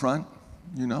rocks in front,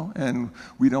 you know, and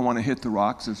we don't want to hit the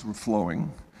rocks as we're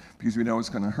flowing because we know it's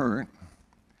going to hurt.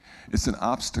 It's an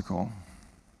obstacle.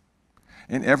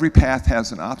 And every path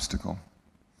has an obstacle.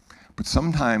 But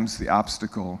sometimes the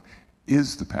obstacle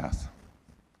is the path.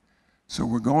 So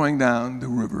we're going down the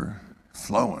river,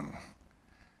 flowing.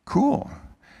 Cool.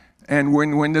 And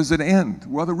when does it end?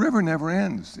 Well, the river never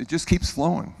ends. It just keeps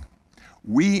flowing.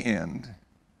 We end.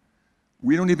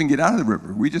 We don't even get out of the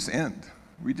river. We just end.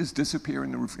 We just disappear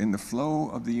in the flow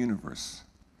of the universe.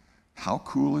 How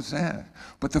cool is that?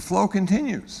 But the flow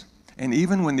continues. And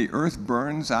even when the earth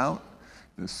burns out,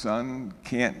 the sun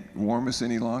can't warm us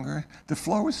any longer, the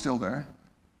flow is still there.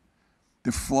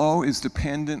 The flow is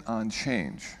dependent on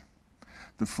change.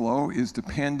 The flow is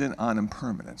dependent on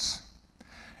impermanence.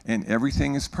 And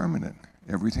everything is permanent.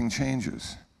 Everything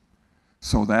changes.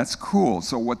 So that's cool.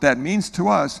 So what that means to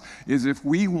us is if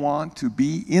we want to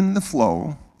be in the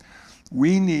flow,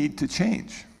 we need to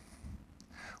change.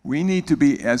 We need to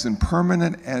be as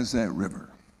impermanent as that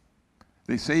river.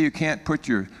 They say you can't put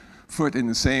your foot in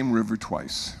the same river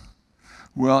twice.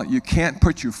 Well, you can't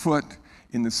put your foot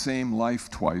in the same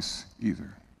life twice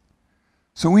either.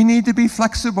 So we need to be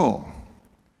flexible.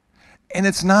 And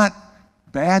it's not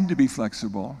bad to be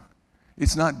flexible.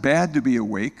 It's not bad to be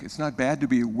awake. It's not bad to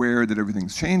be aware that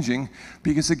everything's changing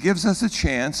because it gives us a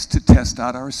chance to test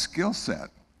out our skill set.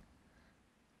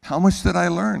 How much did I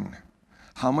learn?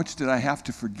 How much did I have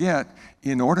to forget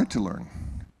in order to learn?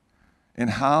 And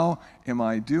how am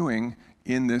I doing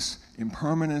in this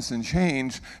impermanence and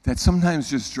change that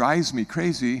sometimes just drives me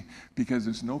crazy because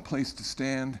there's no place to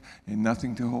stand and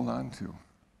nothing to hold on to?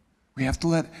 We have to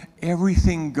let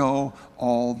everything go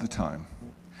all the time.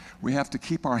 We have to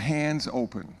keep our hands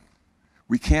open.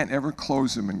 We can't ever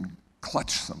close them and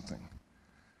clutch something.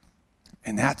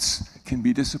 And that can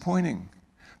be disappointing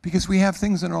because we have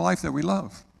things in our life that we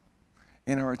love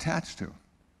and are attached to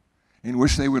and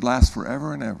wish they would last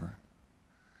forever and ever.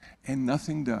 And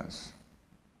nothing does.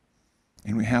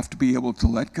 And we have to be able to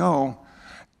let go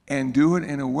and do it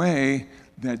in a way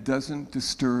that doesn't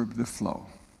disturb the flow.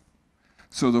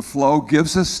 So the flow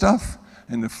gives us stuff,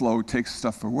 and the flow takes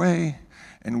stuff away,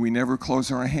 and we never close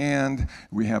our hand.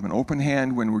 We have an open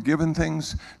hand when we're given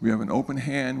things. We have an open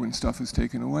hand when stuff is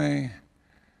taken away.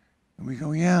 And we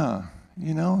go, yeah,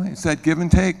 you know, it's that give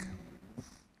and take.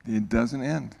 It doesn't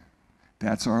end.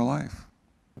 That's our life.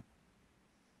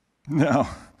 Now,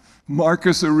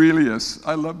 Marcus Aurelius,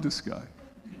 I love this guy.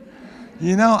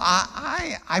 You know,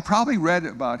 I probably read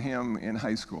about him in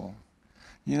high school,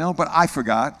 you know, but I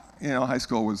forgot. You know, high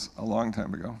school was a long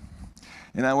time ago,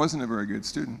 and I wasn't a very good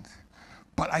student.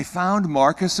 But I found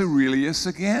Marcus Aurelius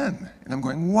again. And I'm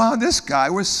going, wow, this guy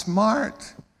was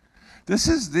smart. This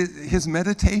is his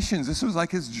meditations. This was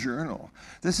like his journal.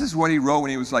 This is what he wrote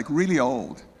when he was like really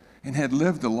old and had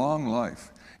lived a long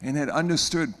life and had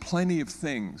understood plenty of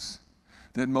things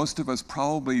that most of us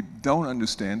probably don't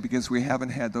understand because we haven't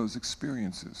had those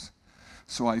experiences.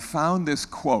 So I found this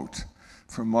quote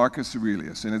from Marcus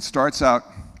Aurelius, and it starts out,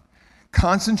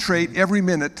 "Concentrate every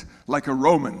minute like a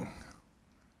Roman."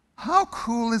 How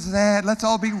cool is that? Let's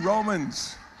all be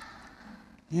Romans.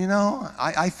 You know,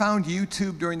 I found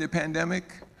YouTube during the pandemic.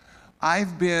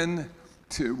 I've been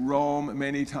to Rome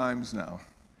many times now,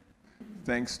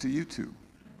 thanks to YouTube.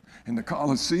 And the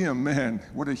Colosseum, man,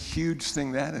 what a huge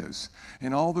thing that is.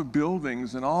 And all the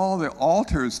buildings and all the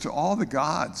altars to all the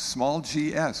gods, small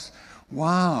GS.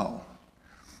 Wow.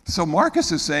 So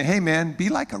Marcus is saying, hey man, be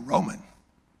like a Roman.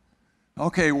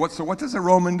 Okay, so what does a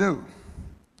Roman do?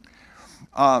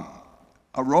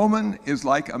 A Roman is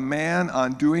like a man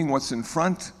on doing what's in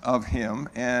front of him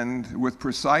and with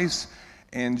precise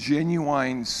and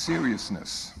genuine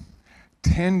seriousness,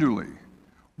 tenderly,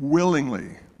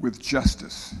 willingly, with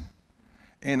justice,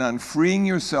 and on freeing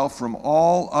yourself from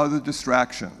all other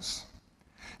distractions.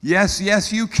 Yes,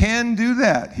 yes, you can do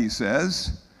that, he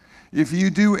says. If you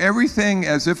do everything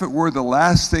as if it were the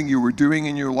last thing you were doing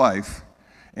in your life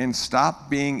and stop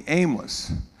being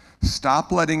aimless.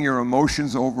 Stop letting your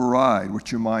emotions override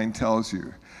what your mind tells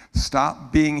you.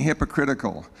 Stop being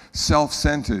hypocritical,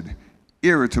 self-centered,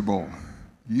 irritable.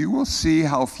 You will see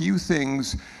how few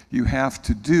things you have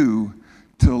to do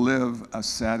to live a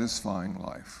satisfying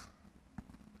life.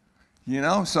 You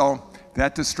know, so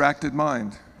that distracted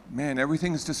mind. Man,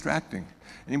 everything's distracting.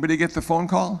 Anybody get the phone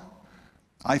call?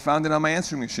 I found it on my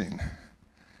answering machine.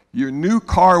 Your new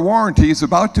car warranty is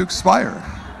about to expire.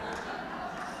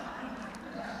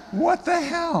 What the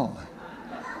hell?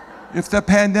 If the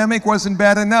pandemic wasn't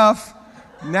bad enough,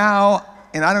 now,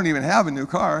 and I don't even have a new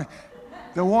car,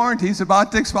 the warranty's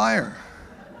about to expire.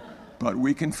 But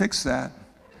we can fix that.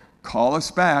 Call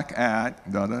us back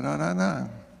at da-da-da-da-da.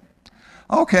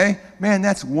 Okay, man,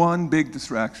 that's one big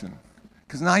distraction.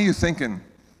 Because now you're thinking,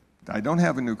 I don't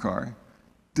have a new car.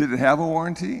 Did it have a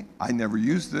warranty? I never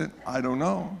used it. I don't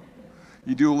know.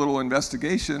 You do a little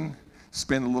investigation,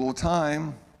 spend a little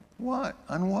time. What?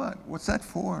 On what? What's that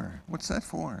for? What's that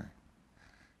for?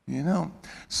 You know?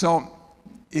 So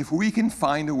if we can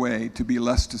find a way to be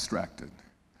less distracted,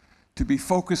 to be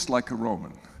focused like a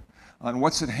Roman on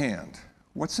what's at hand,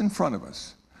 what's in front of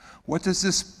us, what does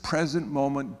this present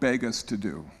moment beg us to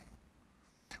do?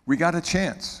 We got a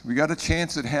chance. We got a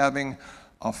chance at having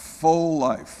a full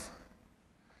life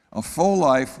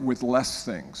with less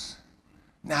things.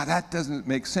 Now that doesn't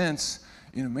make sense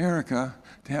in America,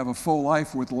 to have a full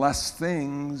life with less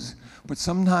things, but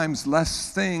sometimes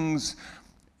less things,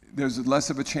 there's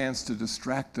less of a chance to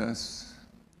distract us,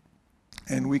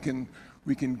 and we can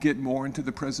get more into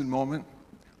the present moment.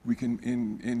 We can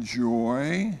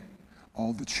enjoy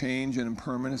all the change and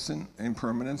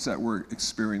impermanence that we're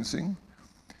experiencing.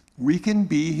 We can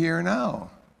be here now.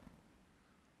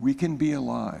 We can be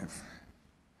alive.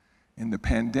 And the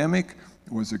pandemic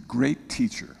was a great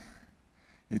teacher.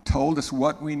 It told us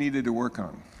what we needed to work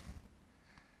on.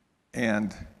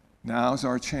 And now's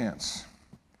our chance.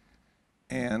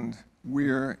 And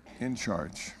we're in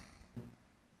charge.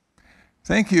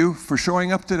 Thank you for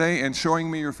showing up today and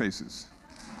showing me your faces.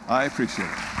 I appreciate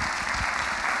it.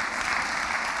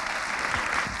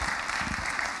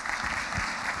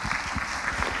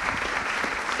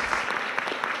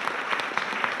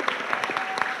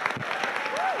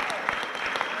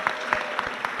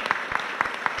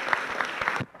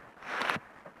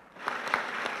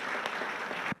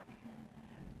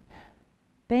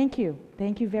 Thank you.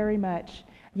 Thank you very much.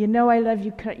 You know I love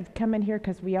you coming here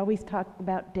because we always talk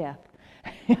about death.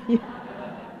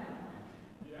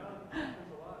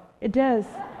 It does.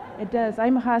 It does.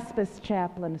 I'm a hospice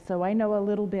chaplain, so I know a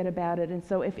little bit about it. And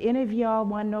so if any of y'all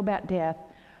want to know about death,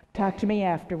 talk to me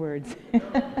afterwards.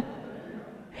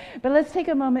 But let's take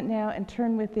a moment now and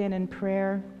turn within in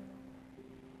prayer.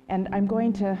 And I'm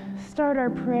going to start our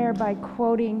prayer by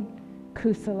quoting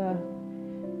Kusala.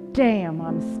 Damn,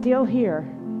 I'm still here.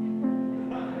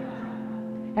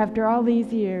 After all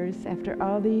these years,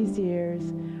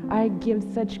 I give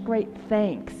such great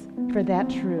thanks for that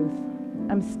truth.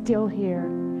 I'm still here.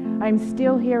 I'm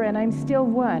still here, and I'm still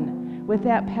one with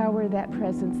that power, that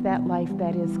presence, that life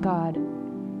that is God.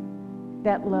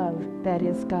 That love that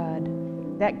is God.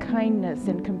 That kindness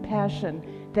and compassion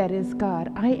that is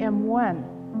God. I am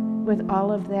one with all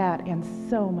of that and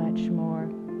so much more.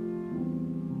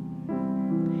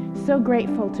 So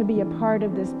grateful to be a part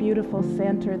of this beautiful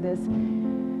center, this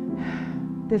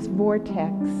this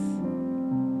vortex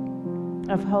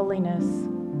of holiness,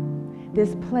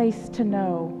 this place to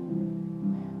know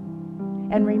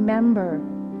and remember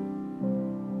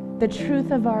the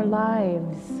truth of our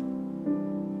lives.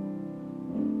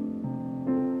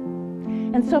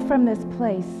 And so from this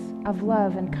place of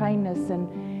love and kindness and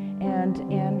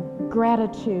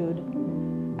gratitude,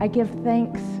 I give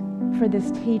thanks for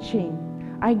this teaching.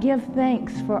 I give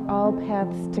thanks for all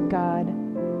paths to God,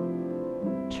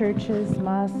 churches,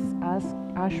 mosques,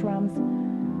 ashrams,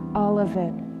 all of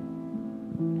it.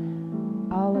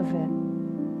 All of it.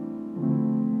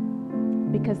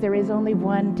 Because there is only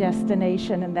one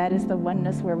destination, and that is the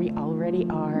oneness where we already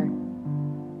are.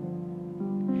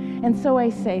 And so I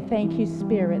say, thank you,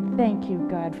 Spirit. Thank you,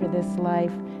 God, for this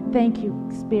life. Thank you,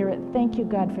 Spirit. Thank you,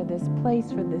 God, for this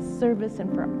place, for this service,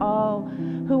 and for all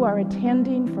who are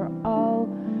attending, for all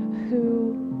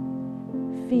who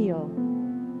feel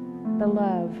the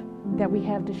love that we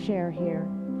have to share here.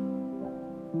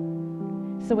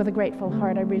 So with a grateful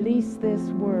heart, I release this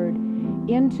word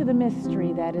into the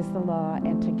mystery that is the law,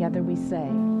 and together we say,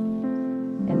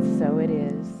 and so it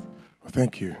is. Well,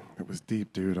 thank you. It was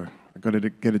deep, dude. I got to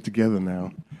get it together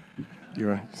now.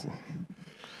 You're right.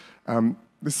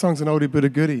 This song's an oldie but a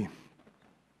goodie.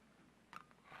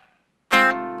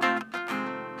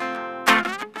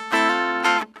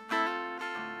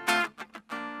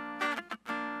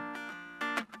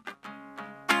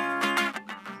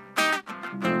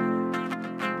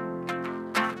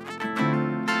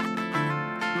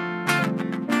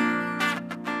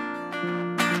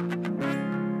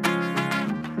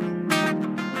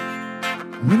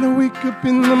 When I wake up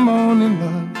in the morning,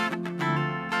 love,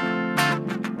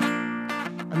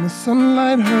 and the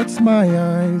sunlight hurts my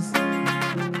eyes,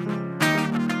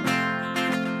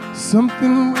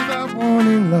 something without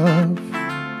warning, love,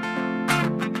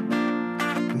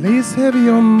 lays heavy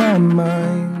on my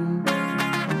mind.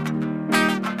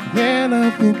 Then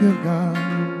I think of God,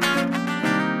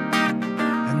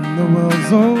 and the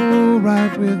world's all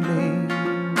right with me.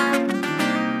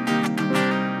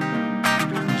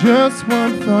 Just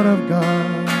one thought of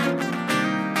God,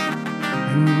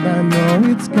 and I know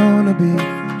it's gonna be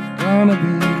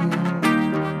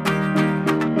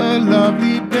a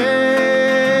lovely day.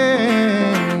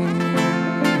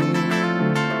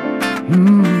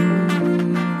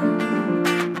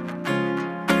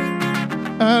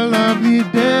 A lovely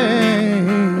day.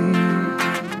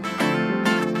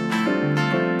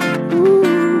 Ooh.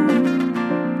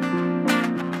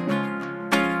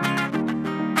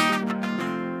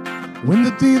 When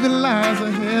the day that lies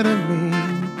ahead of me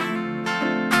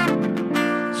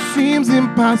seems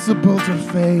impossible to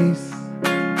face,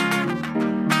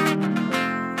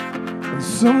 and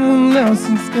someone else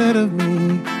instead of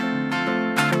me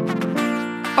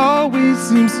always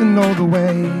seems to know the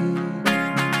way,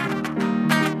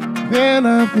 then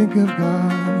I think of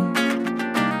God,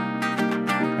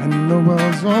 and the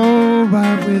world's all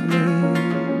right with me.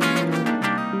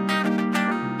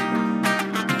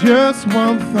 Just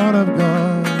one thought of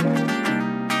God,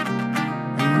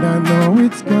 and I know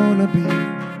it's gonna be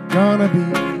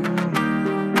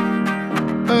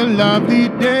a lovely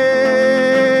day.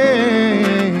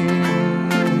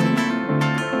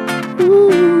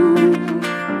 Ooh.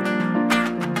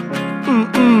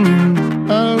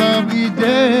 A lovely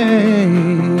day.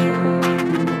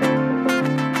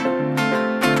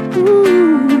 Ooh.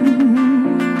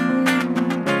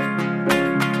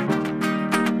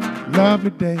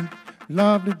 Lovely day,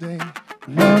 lovely day,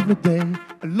 lovely day,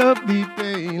 a lovely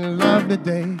day, lovely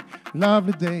day,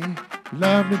 lovely day,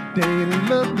 lovely day,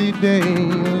 lovely day,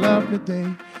 lovely day,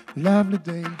 lovely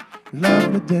day,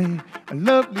 lovely day, a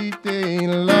lovely day,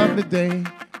 lovely day,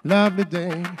 lovely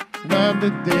day, lovely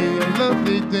day, a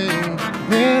lovely day.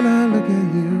 Then I look at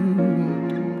you,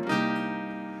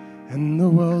 and the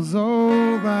world's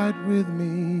all right with me.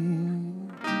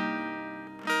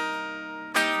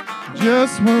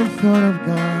 Just one thought of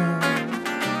God,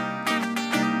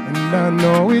 and I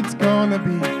know it's gonna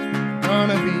be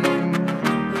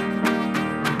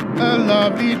a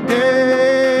lovely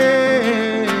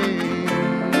day.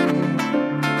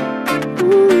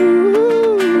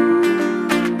 Ooh,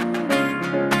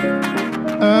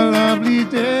 a lovely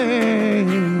day.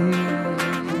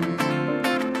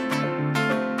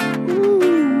 Ooh.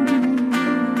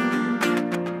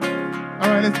 All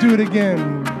right, let's do it again.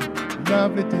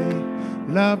 Lovely day,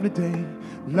 lovely day,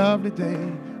 lovely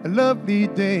day, a lovely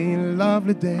day,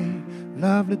 lovely day,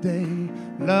 lovely day,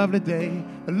 lovely day,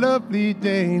 a lovely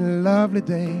day, lovely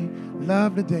day,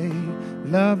 lovely day,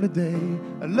 lovely day,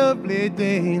 a lovely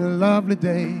day, lovely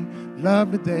day,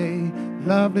 lovely day,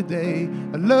 lovely day,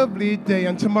 a lovely day,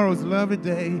 and tomorrow's a lovely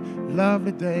day,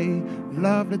 lovely day,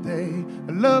 lovely day,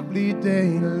 a lovely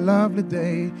day, a lovely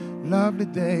day, lovely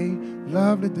day,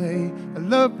 lovely day, a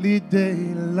lovely day,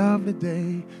 lovely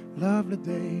day, lovely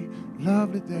day,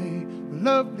 lovely day,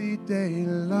 lovely day,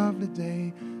 lovely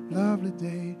day, lovely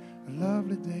day, a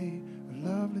lovely day, a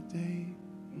lovely day.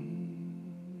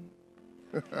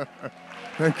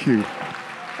 Thank you.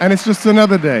 And it's just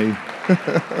another day.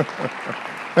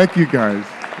 Thank you, guys.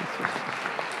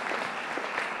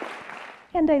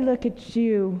 And I look at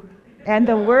you, and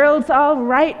the world's all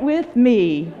right with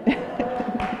me.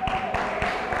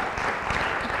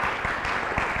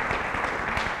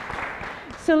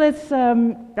 So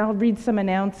I'll read some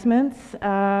announcements.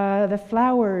 The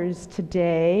flowers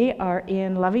today are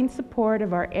in loving support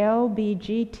of our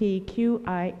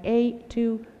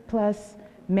LBGTQIA2+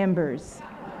 members.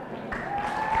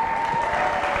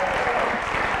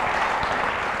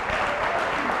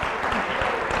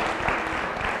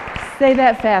 Say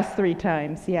that fast 3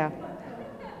 times, yeah.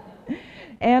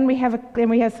 And we have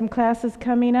some classes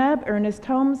coming up. Ernest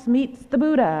Holmes Meets the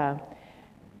Buddha,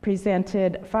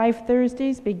 presented 5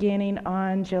 Thursdays beginning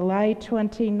on July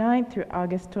 29th through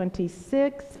August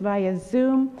 26th via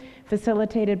Zoom,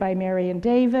 facilitated by Mary and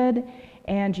David,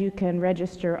 and you can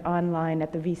register online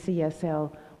at the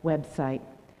VCSL website.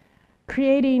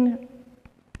 Creating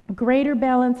greater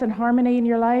balance and harmony in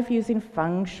your life using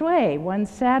Feng Shui, one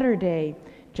Saturday,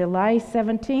 July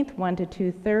 17th, 1 to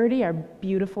 2:30. Our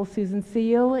beautiful Susan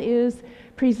Seal is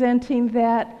presenting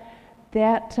that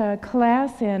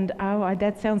class, and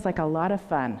that sounds like a lot of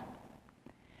fun.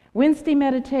 Wednesday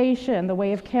meditation, the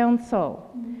Way of Counsel,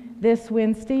 this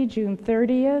Wednesday, June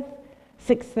 30th,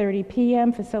 6:30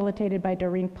 p.m., facilitated by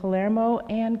Doreen Palermo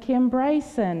and Kim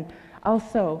Bryson,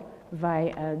 also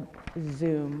via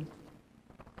Zoom.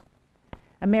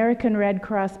 American Red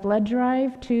Cross Blood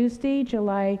Drive, Tuesday,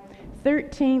 July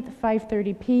 13th,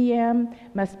 5:30 p.m.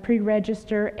 Must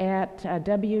pre-register at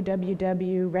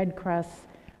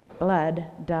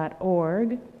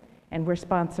www.redcrossblood.org, and we're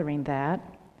sponsoring that.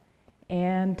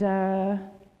 And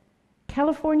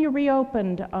California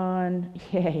reopened on,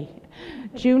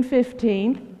 June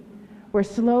 15th. We're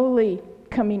slowly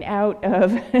coming out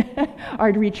of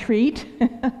our retreat.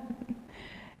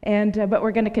 But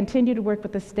we're going to continue to work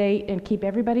with the state and keep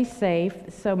everybody safe,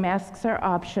 so masks are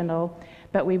optional,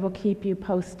 but we will keep you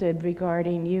posted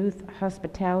regarding youth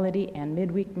hospitality and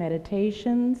midweek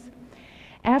meditations.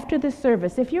 After the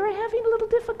service, if you're having a little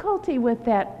difficulty with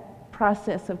that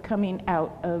process of coming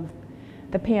out of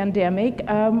the pandemic,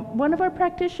 one of our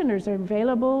practitioners are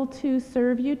available to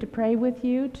serve you, to pray with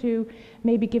you, to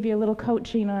maybe give you a little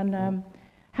coaching on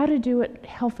how to do it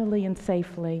healthily and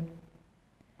safely.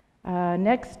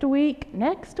 Next week,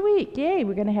 yay,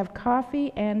 we're going to have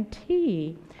coffee and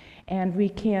tea, and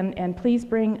please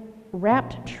bring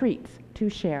wrapped treats to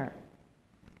share.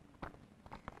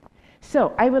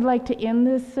 So I would like to end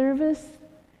this service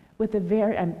with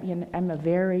I'm a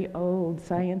very old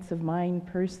science of mind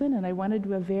person, and I want to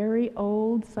do a very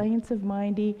old science of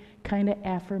mindy kind of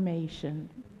affirmation.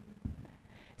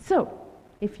 So,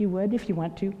 if you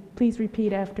want to, please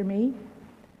repeat after me.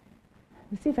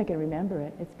 Let's see if I can remember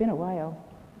it. It's been a while.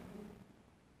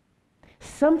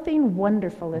 Something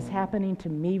wonderful is happening to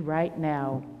me right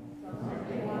now.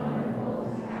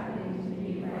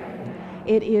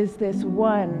 It is this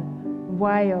one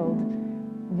wild,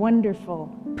 wonderful,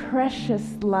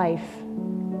 precious life.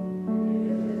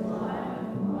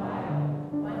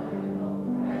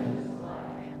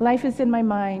 Life is in my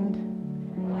mind.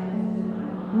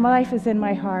 Life is in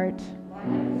my heart.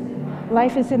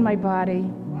 Life is in my body.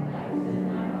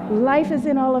 Life is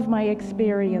in all of my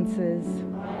experiences.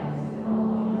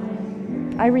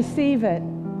 I receive it.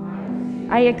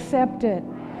 I accept it.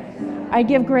 I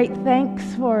give great thanks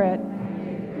for it.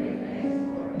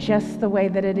 Just the way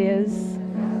that it is,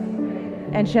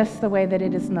 and just the way that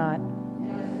it is not.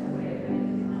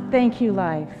 Thank you,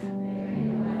 life.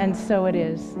 And so it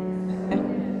is.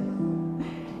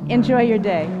 Enjoy your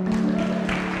day.